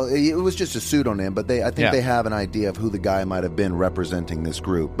 Yeah, well, it was just a pseudonym, but I think they have an idea of who the guy might have been representing this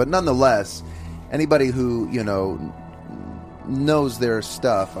group. But nonetheless, anybody who, knows their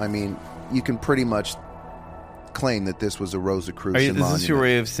stuff, I mean, you can pretty much claim that this was a Rosicrucian monument. Is this your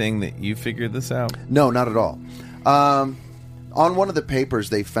way of saying that you figured this out? No, not at all. On one of the papers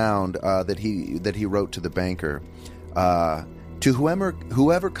they found that he wrote to the banker, "To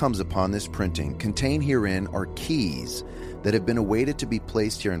whoever comes upon this printing, contained herein are keys that have been awaited to be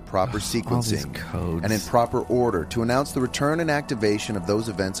placed here in proper sequencing and in proper order to announce the return and activation of those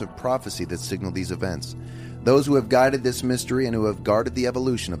events of prophecy that signal these events. Those who have guided this mystery and who have guarded the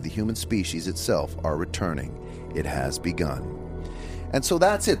evolution of the human species itself are returning. It has begun." And so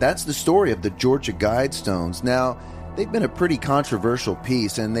that's it. That's the story of the Georgia Guidestones. Now, they've been a pretty controversial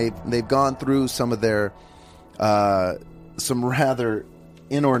piece, and they've gone through some of their some rather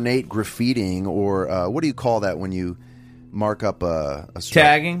inornate graffitiing, or what do you call that when you mark up a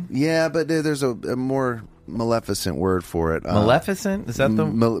tagging? Yeah, but there's a more maleficent word for it. Maleficent? Is that the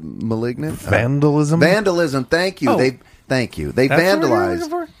malignant? Vandalism? Vandalism. Thank you. Oh. They That's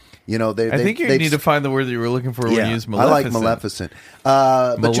vandalized. What you know, I think you need to find the word that you were looking for when you use maleficent. I like maleficent.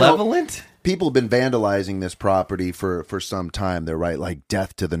 But, malevolent? People have been vandalizing this property for some time. They're right, like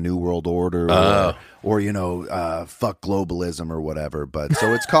death to the New World Order, or fuck globalism or whatever. But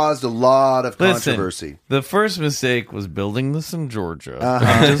so it's caused a lot of controversy. Listen, the first mistake was building this in Georgia.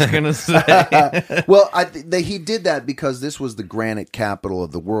 I'm just gonna say. Well, he did that because this was the granite capital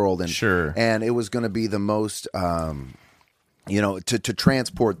of the world, and sure, and it was going to be the most. To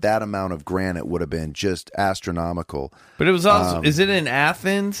transport that amount of granite would have been just astronomical. But it was also. Is it in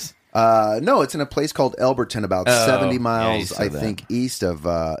Athens? No, it's in a place called Elberton, about 70 miles, I think, east of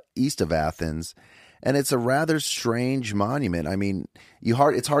Athens, and it's a rather strange monument. I mean,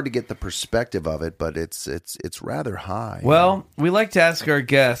 it's hard to get the perspective of it, but it's rather high. Well, we like to ask our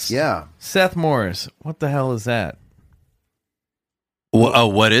guests. Yeah, Seth Morris, what the hell is that?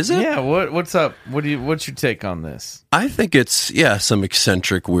 What is it? Yeah, what's up? What's your take on this? I think it's some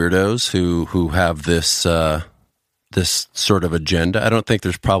eccentric weirdos who have this this sort of agenda. I don't think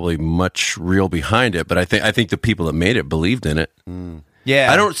there's probably much real behind it, but I think the people that made it believed in it.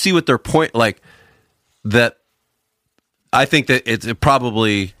 Yeah, I don't see what their point that. I think that it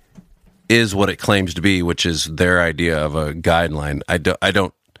probably is what it claims to be, which is their idea of a guideline. I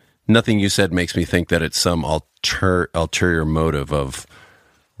don't. Nothing you said makes me think that it's some ulterior motive of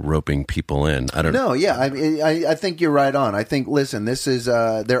roping people in. I don't know. No, yeah, I think you're right on. I think, listen, this is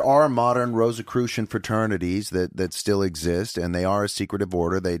there are modern Rosicrucian fraternities that still exist, and they are a secretive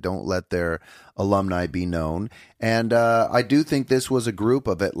order. They don't let their alumni be known. And I do think this was a group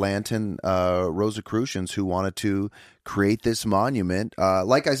of Atlantan Rosicrucians who wanted to create this monument.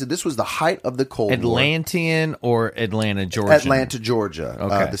 Like I said, this was the height of the Cold War. Atlantean or Atlanta, Georgia? Atlanta, Georgia.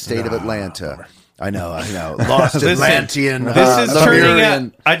 Okay. The state of Atlanta. I know. Lost Atlantean. This is turning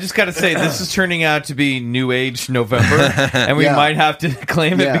out. I just got to say, this is turning out to be New Age November, and we might have to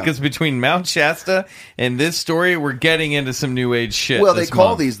claim it because between Mount Shasta and this story, we're getting into some New Age shit. Well, they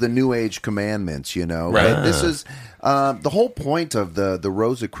call these the New Age commandments. Right. This is the whole point of the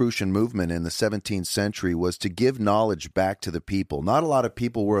Rosicrucian movement in the 17th century was to give knowledge back to the people. Not a lot of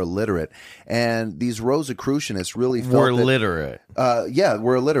people were illiterate, and these Rosicrucianists really felt were literate.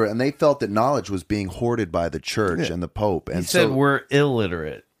 Were illiterate, and they felt that knowledge was being hoarded by the church and the Pope. And he said we're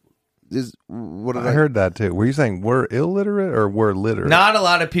illiterate. I heard that too. Were you saying we're illiterate or we're literate? Not a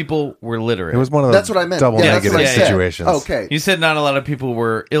lot of people were literate. It was one of that's what I meant. Double negative situations. Okay, you said not a lot of people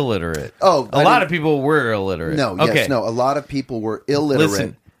were illiterate. Oh, a lot of people were illiterate. No, yes, no. A lot of people were illiterate.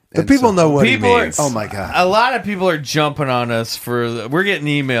 Listen, the people know what he means. Oh my god! A lot of people are jumping on us for. We're getting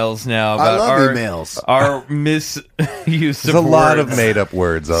emails now about emails. Our misuse There's of a words. lot of made up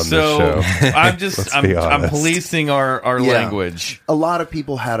words on this show. I'm policing our language. A lot of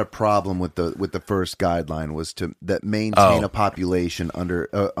people had a problem with the first guideline was to maintain a population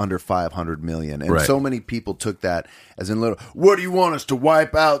under 500 million, and so many people took that as in little. What do you want us to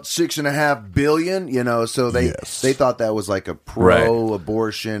wipe out 6.5 billion? So they thought that was like a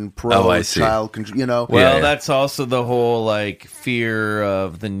pro-abortion. Pro-child control, Well, that's also the whole fear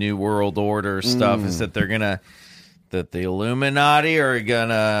of the New World Order stuff is that that the Illuminati are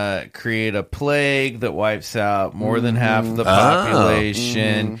gonna create a plague that wipes out more than half of the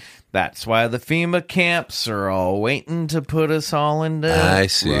population. That's why the FEMA camps are all waiting to put us all into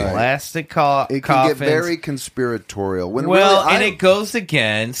plastic coffins. It can get very conspiratorial. It goes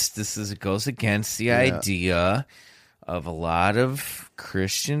against the idea of a lot of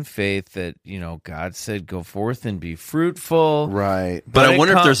Christian faith that, God said, go forth and be fruitful. Right. But I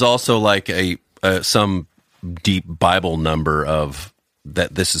wonder if there's also some deep Bible number of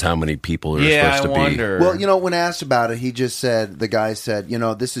that this is how many people are supposed to be. Wonder. Well, when asked about it, the guy said,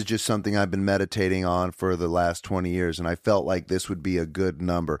 this is just something I've been meditating on for the last 20 years, and I felt like this would be a good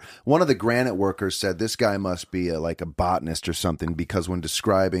number. One of the granite workers said this guy must be a botanist or something, because when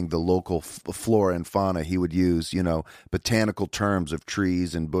describing the local flora and fauna, he would use, botanical terms of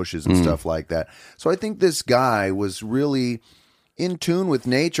trees and bushes and stuff like that. So I think this guy was really in tune with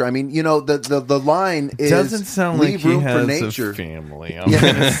nature. I mean, the line is doesn't sound leave like room he for has nature. A family. I'm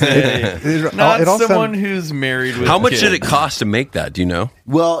gonna say not someone who's married with. How much kids. did it cost to make that? Do you know?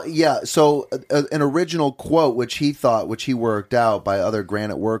 Well, yeah. So an original quote, which he worked out by other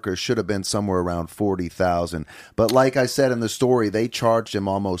granite workers, should have been somewhere around 40,000. But like I said in the story, they charged him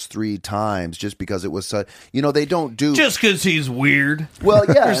almost 3 times just because it was such. They don't do just because he's weird. Well,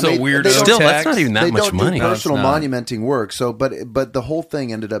 yeah, there's a weird. Still, that's not even that much money. They don't do personal monumenting work. So, but the whole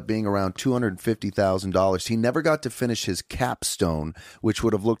thing ended up being around $250,000. He never got to finish his capstone, which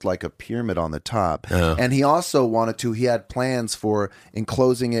would have looked like a pyramid on the top. And he also wanted to. He had plans for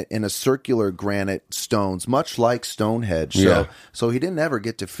enclosing it in a circular granite stones, much like Stonehenge. So he didn't ever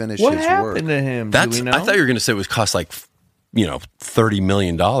get to finish what his happened work. To him? I thought you were going to say it would cost $30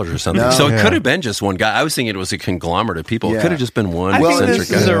 million or something. No. So it could have been just one guy. I was thinking it was a conglomerate of people. It could have just been one eccentric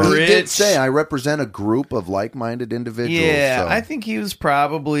guy. He did say, I represent a group of like-minded individuals. Yeah, so. I think he was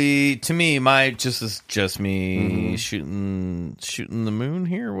probably, to me, just me shooting the moon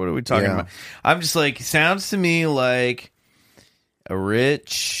here. What are we talking about? I'm just sounds to me like a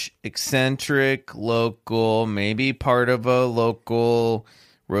rich, eccentric, local, maybe part of a local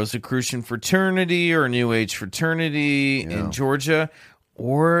Rosicrucian fraternity or New Age fraternity in Georgia,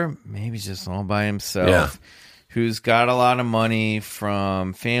 or maybe just all by himself, who's got a lot of money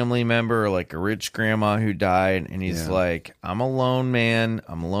from family member, like a rich grandma who died, and he's like, I'm a lone man,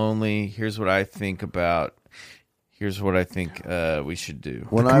 I'm lonely, here's what I think we should do.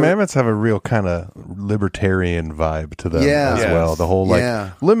 The commandments have a real kind of libertarian vibe to them as well. The whole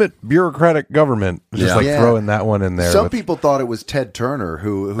limit bureaucratic government, just throwing that one in there. Some people thought it was Ted Turner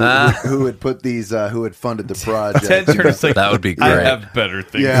who had put these who had funded the project. Ted Turner's like, that would be great. I have better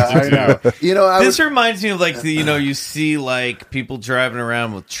things. I know. This reminds me of you see people driving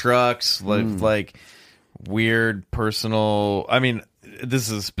around with trucks like weird personal. I mean, this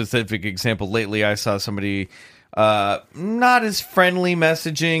is a specific example. Lately, I saw somebody. Not as friendly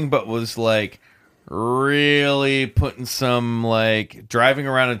messaging, but was really putting some like driving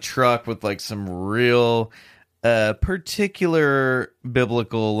around a truck with like some real particular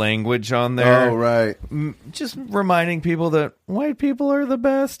biblical language on there. Oh, right. Just reminding people that white people are the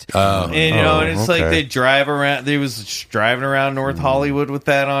best. And it's like they drive around. They was driving around North Hollywood with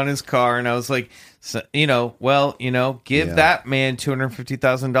that on his car, and I was like, give that man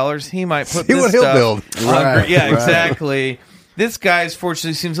 $250,000. He might put See this what he'll stuff build. Right. Exactly. This guy's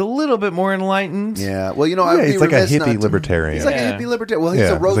fortunately seems a little bit more enlightened. Yeah, well, he's like a hippie libertarian. He's like a hippie libertarian. Well, he's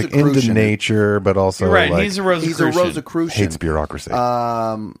a Rosicrucian. He's like into nature, but also You're right. He's a Rosicrucian. Hates bureaucracy.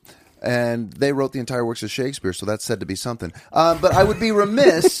 And they wrote the entire works of Shakespeare, so that's said to be something. But I would be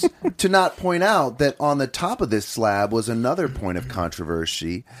remiss to not point out that on the top of this slab was another point of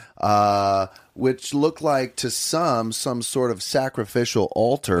controversy, which looked like to some sort of sacrificial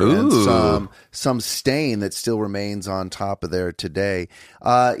altar and some stain that still remains on top of there today.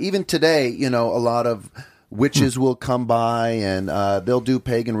 Even today, a lot of witches will come by and they'll do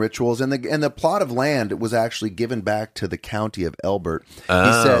pagan rituals, and the plot of land was actually given back to the county of Elbert. He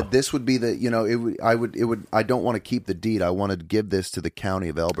said this would be I don't want to keep the deed. I want to give this to the county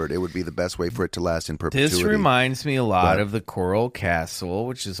of Elbert. It would be the best way for it to last in perpetuity. This reminds me a lot of the Coral Castle,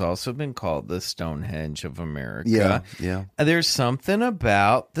 which has also been called the Stonehenge of America. Yeah. There's something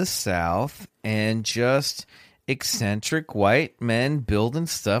about the South and just eccentric white men building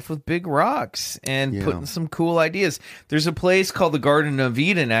stuff with big rocks and putting some cool ideas. There's a place called the Garden of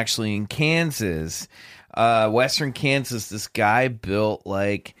Eden actually in Kansas, western Kansas. This guy built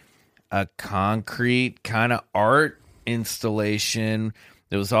like a concrete kind of art installation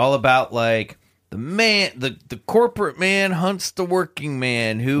that was all about like the corporate man hunts the working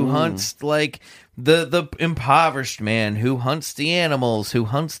man who hunts like the impoverished man who hunts the animals, who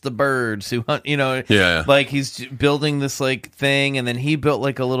hunts the birds, who hunt, like he's building this like thing, and then he built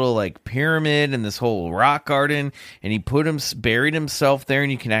like a little like pyramid and this whole rock garden, and he buried himself there,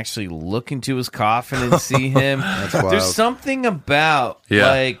 and you can actually look into his coffin and see him. That's wild. There's something about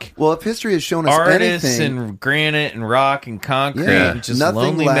like if history has shown us artists anything, and granite and rock and concrete, and just nothing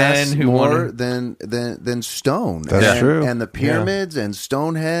lonely lasts men who more want than stone. That's true. And the pyramids and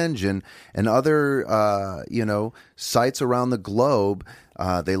Stonehenge and other sites around the globe.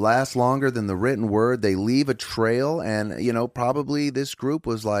 They last longer than the written word. They leave a trail, and probably this group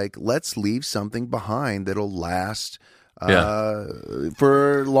was like, let's leave something behind that'll last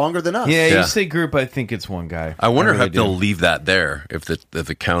for longer than us. You say group, I think it's one guy. I wonder if they'll leave that there if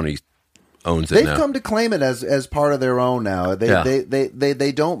the county owns it. They've now. come to claim it as part of their own now.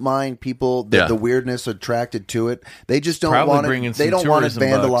 They don't mind people the weirdness attracted to it. They just don't want it. They don't want it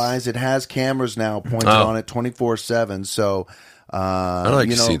vandalized. It has cameras now pointed on it 24/7. So I'd like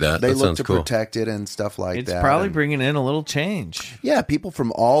to see that. They that look to cool. protect it and stuff like that. It's probably bringing in a little change. Yeah, people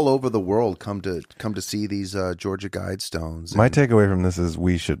from all over the world come to see these Georgia Guidestones. My takeaway from this is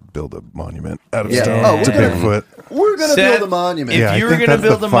we should build a monument out of stone to Bigfoot. We're going to build a monument. If you were going to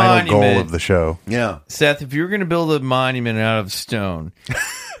build a final goal monument, of the show. Yeah, Seth, if you were going to build a monument out of stone,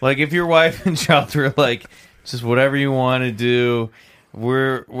 like if your wife and child were like, just whatever you want to do.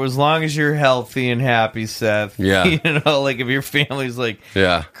 We're as long as you're healthy and happy, Seth. Yeah, like if your family's like,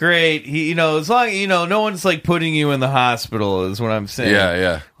 great. As long no one's like putting you in the hospital is what I'm saying.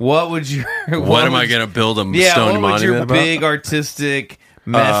 Yeah. What would you? What am I going to build a stone monument? What would your big artistic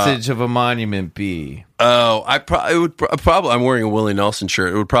message of a monument be? Oh, I'm wearing a Willie Nelson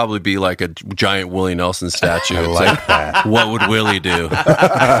shirt. It would probably be like a giant Willie Nelson statue. I like that. What would Willie do?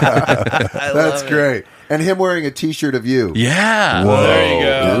 That's great. And him wearing a T-shirt of you. Yeah. Whoa. There you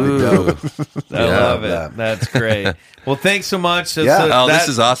go. I love it. That's great. Well, thanks so much. This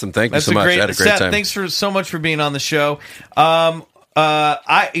is awesome. Thank you so much. I had a great Seth, time. Thanks so much for being on the show. I've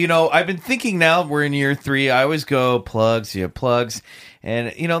been thinking now we're in year 3. I always go plugs. You have plugs.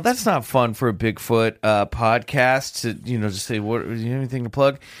 And, that's not fun for a Bigfoot podcast to, just say, what, do you have anything to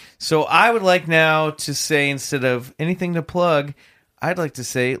plug? So I would like now to say, instead of anything to plug, I'd like to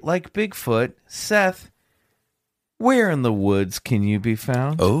say, like Bigfoot, Seth, where in the woods can you be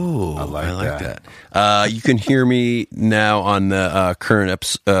found? Oh, I like that. You can hear me now on the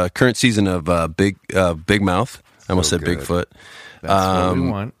current season of Big Mouth. I almost said Bigfoot. That's what we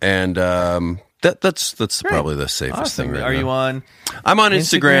want. And that's probably the safest thing right now. Are you on? I'm on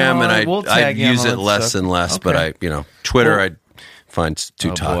Instagram, and I use it less and less. Okay. But Twitter, I find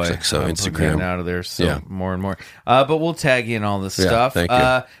too toxic. Boy. So I'm Instagram getting out of there. More and more. But we'll tag you in all this stuff. Thank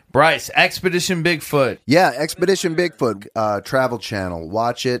you. Bryce, Expedition Bigfoot. Yeah, Expedition Bigfoot Travel Channel.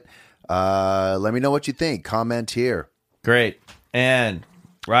 Watch it. Let me know what you think. Comment here. Great. And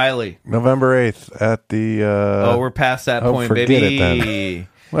Riley, November 8th at the. we're past that point, forget baby. It then.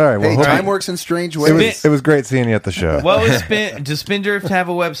 All right. Well, hey, time works in strange ways. It was great seeing you at the show. Does Spin Drift have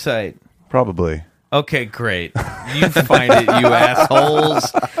a website? Probably. Okay, great. You find it, you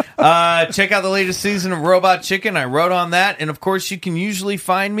assholes. Check out the latest season of Robot Chicken. I wrote on that. And, of course, you can usually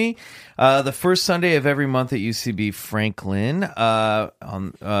find me the first Sunday of every month at UCB Franklin at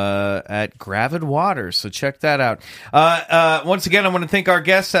Gravid Waters. So check that out. Once again, I want to thank our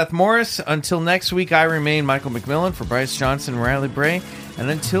guest, Seth Morris. Until next week, I remain Michael McMillan for Bryce Johnson and Riley Bray. And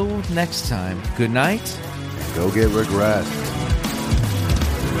until next time, good night. Go get regressed.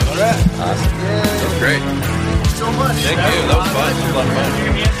 All right. Awesome. That was great. Thank you so much. Thank you. That was fun. That was a lot of fun.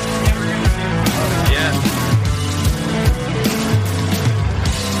 Yeah.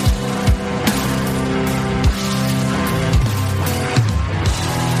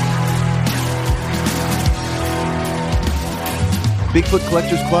 Bigfoot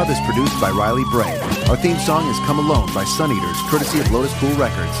Collectors Club is produced by Riley Bray. Our theme song is Come Alone by Sun Eaters, courtesy of Lotus Pool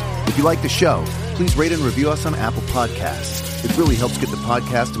Records. If you like the show, please rate and review us on Apple Podcasts. It really helps get the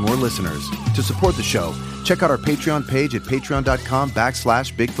podcast to more listeners. To support the show, check out our Patreon page at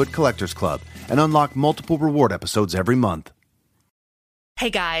patreon.com/Bigfoot Collectors Club and unlock multiple reward episodes every month. Hey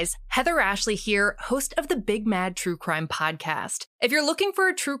guys, Heather Ashley here, host of the Big Mad True Crime Podcast. If you're looking for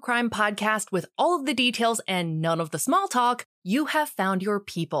a true crime podcast with all of the details and none of the small talk, you have found your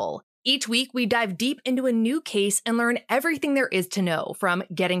people. Each week, we dive deep into a new case and learn everything there is to know, from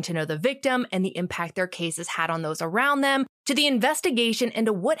getting to know the victim and the impact their case has had on those around them, to the investigation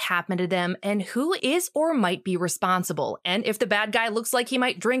into what happened to them and who is or might be responsible. And if the bad guy looks like he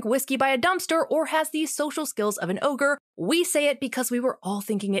might drink whiskey by a dumpster or has the social skills of an ogre, we say it because we were all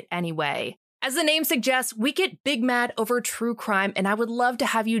thinking it anyway. As the name suggests, we get big mad over true crime, and I would love to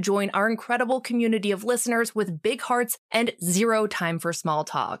have you join our incredible community of listeners with big hearts and zero time for small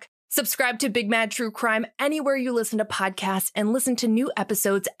talk. Subscribe to Big Mad True Crime anywhere you listen to podcasts and listen to new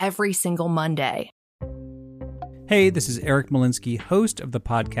episodes every single Monday. Hey, this is Eric Malinsky, host of the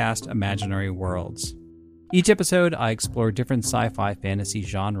podcast Imaginary Worlds. Each episode, I explore different sci-fi fantasy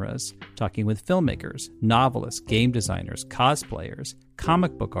genres, talking with filmmakers, novelists, game designers, cosplayers,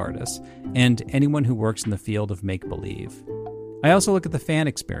 comic book artists, and anyone who works in the field of make-believe. I also look at the fan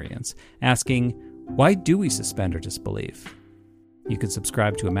experience, asking, why do we suspend our disbelief? You can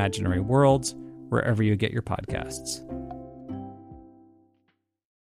subscribe to Imaginary Worlds wherever you get your podcasts.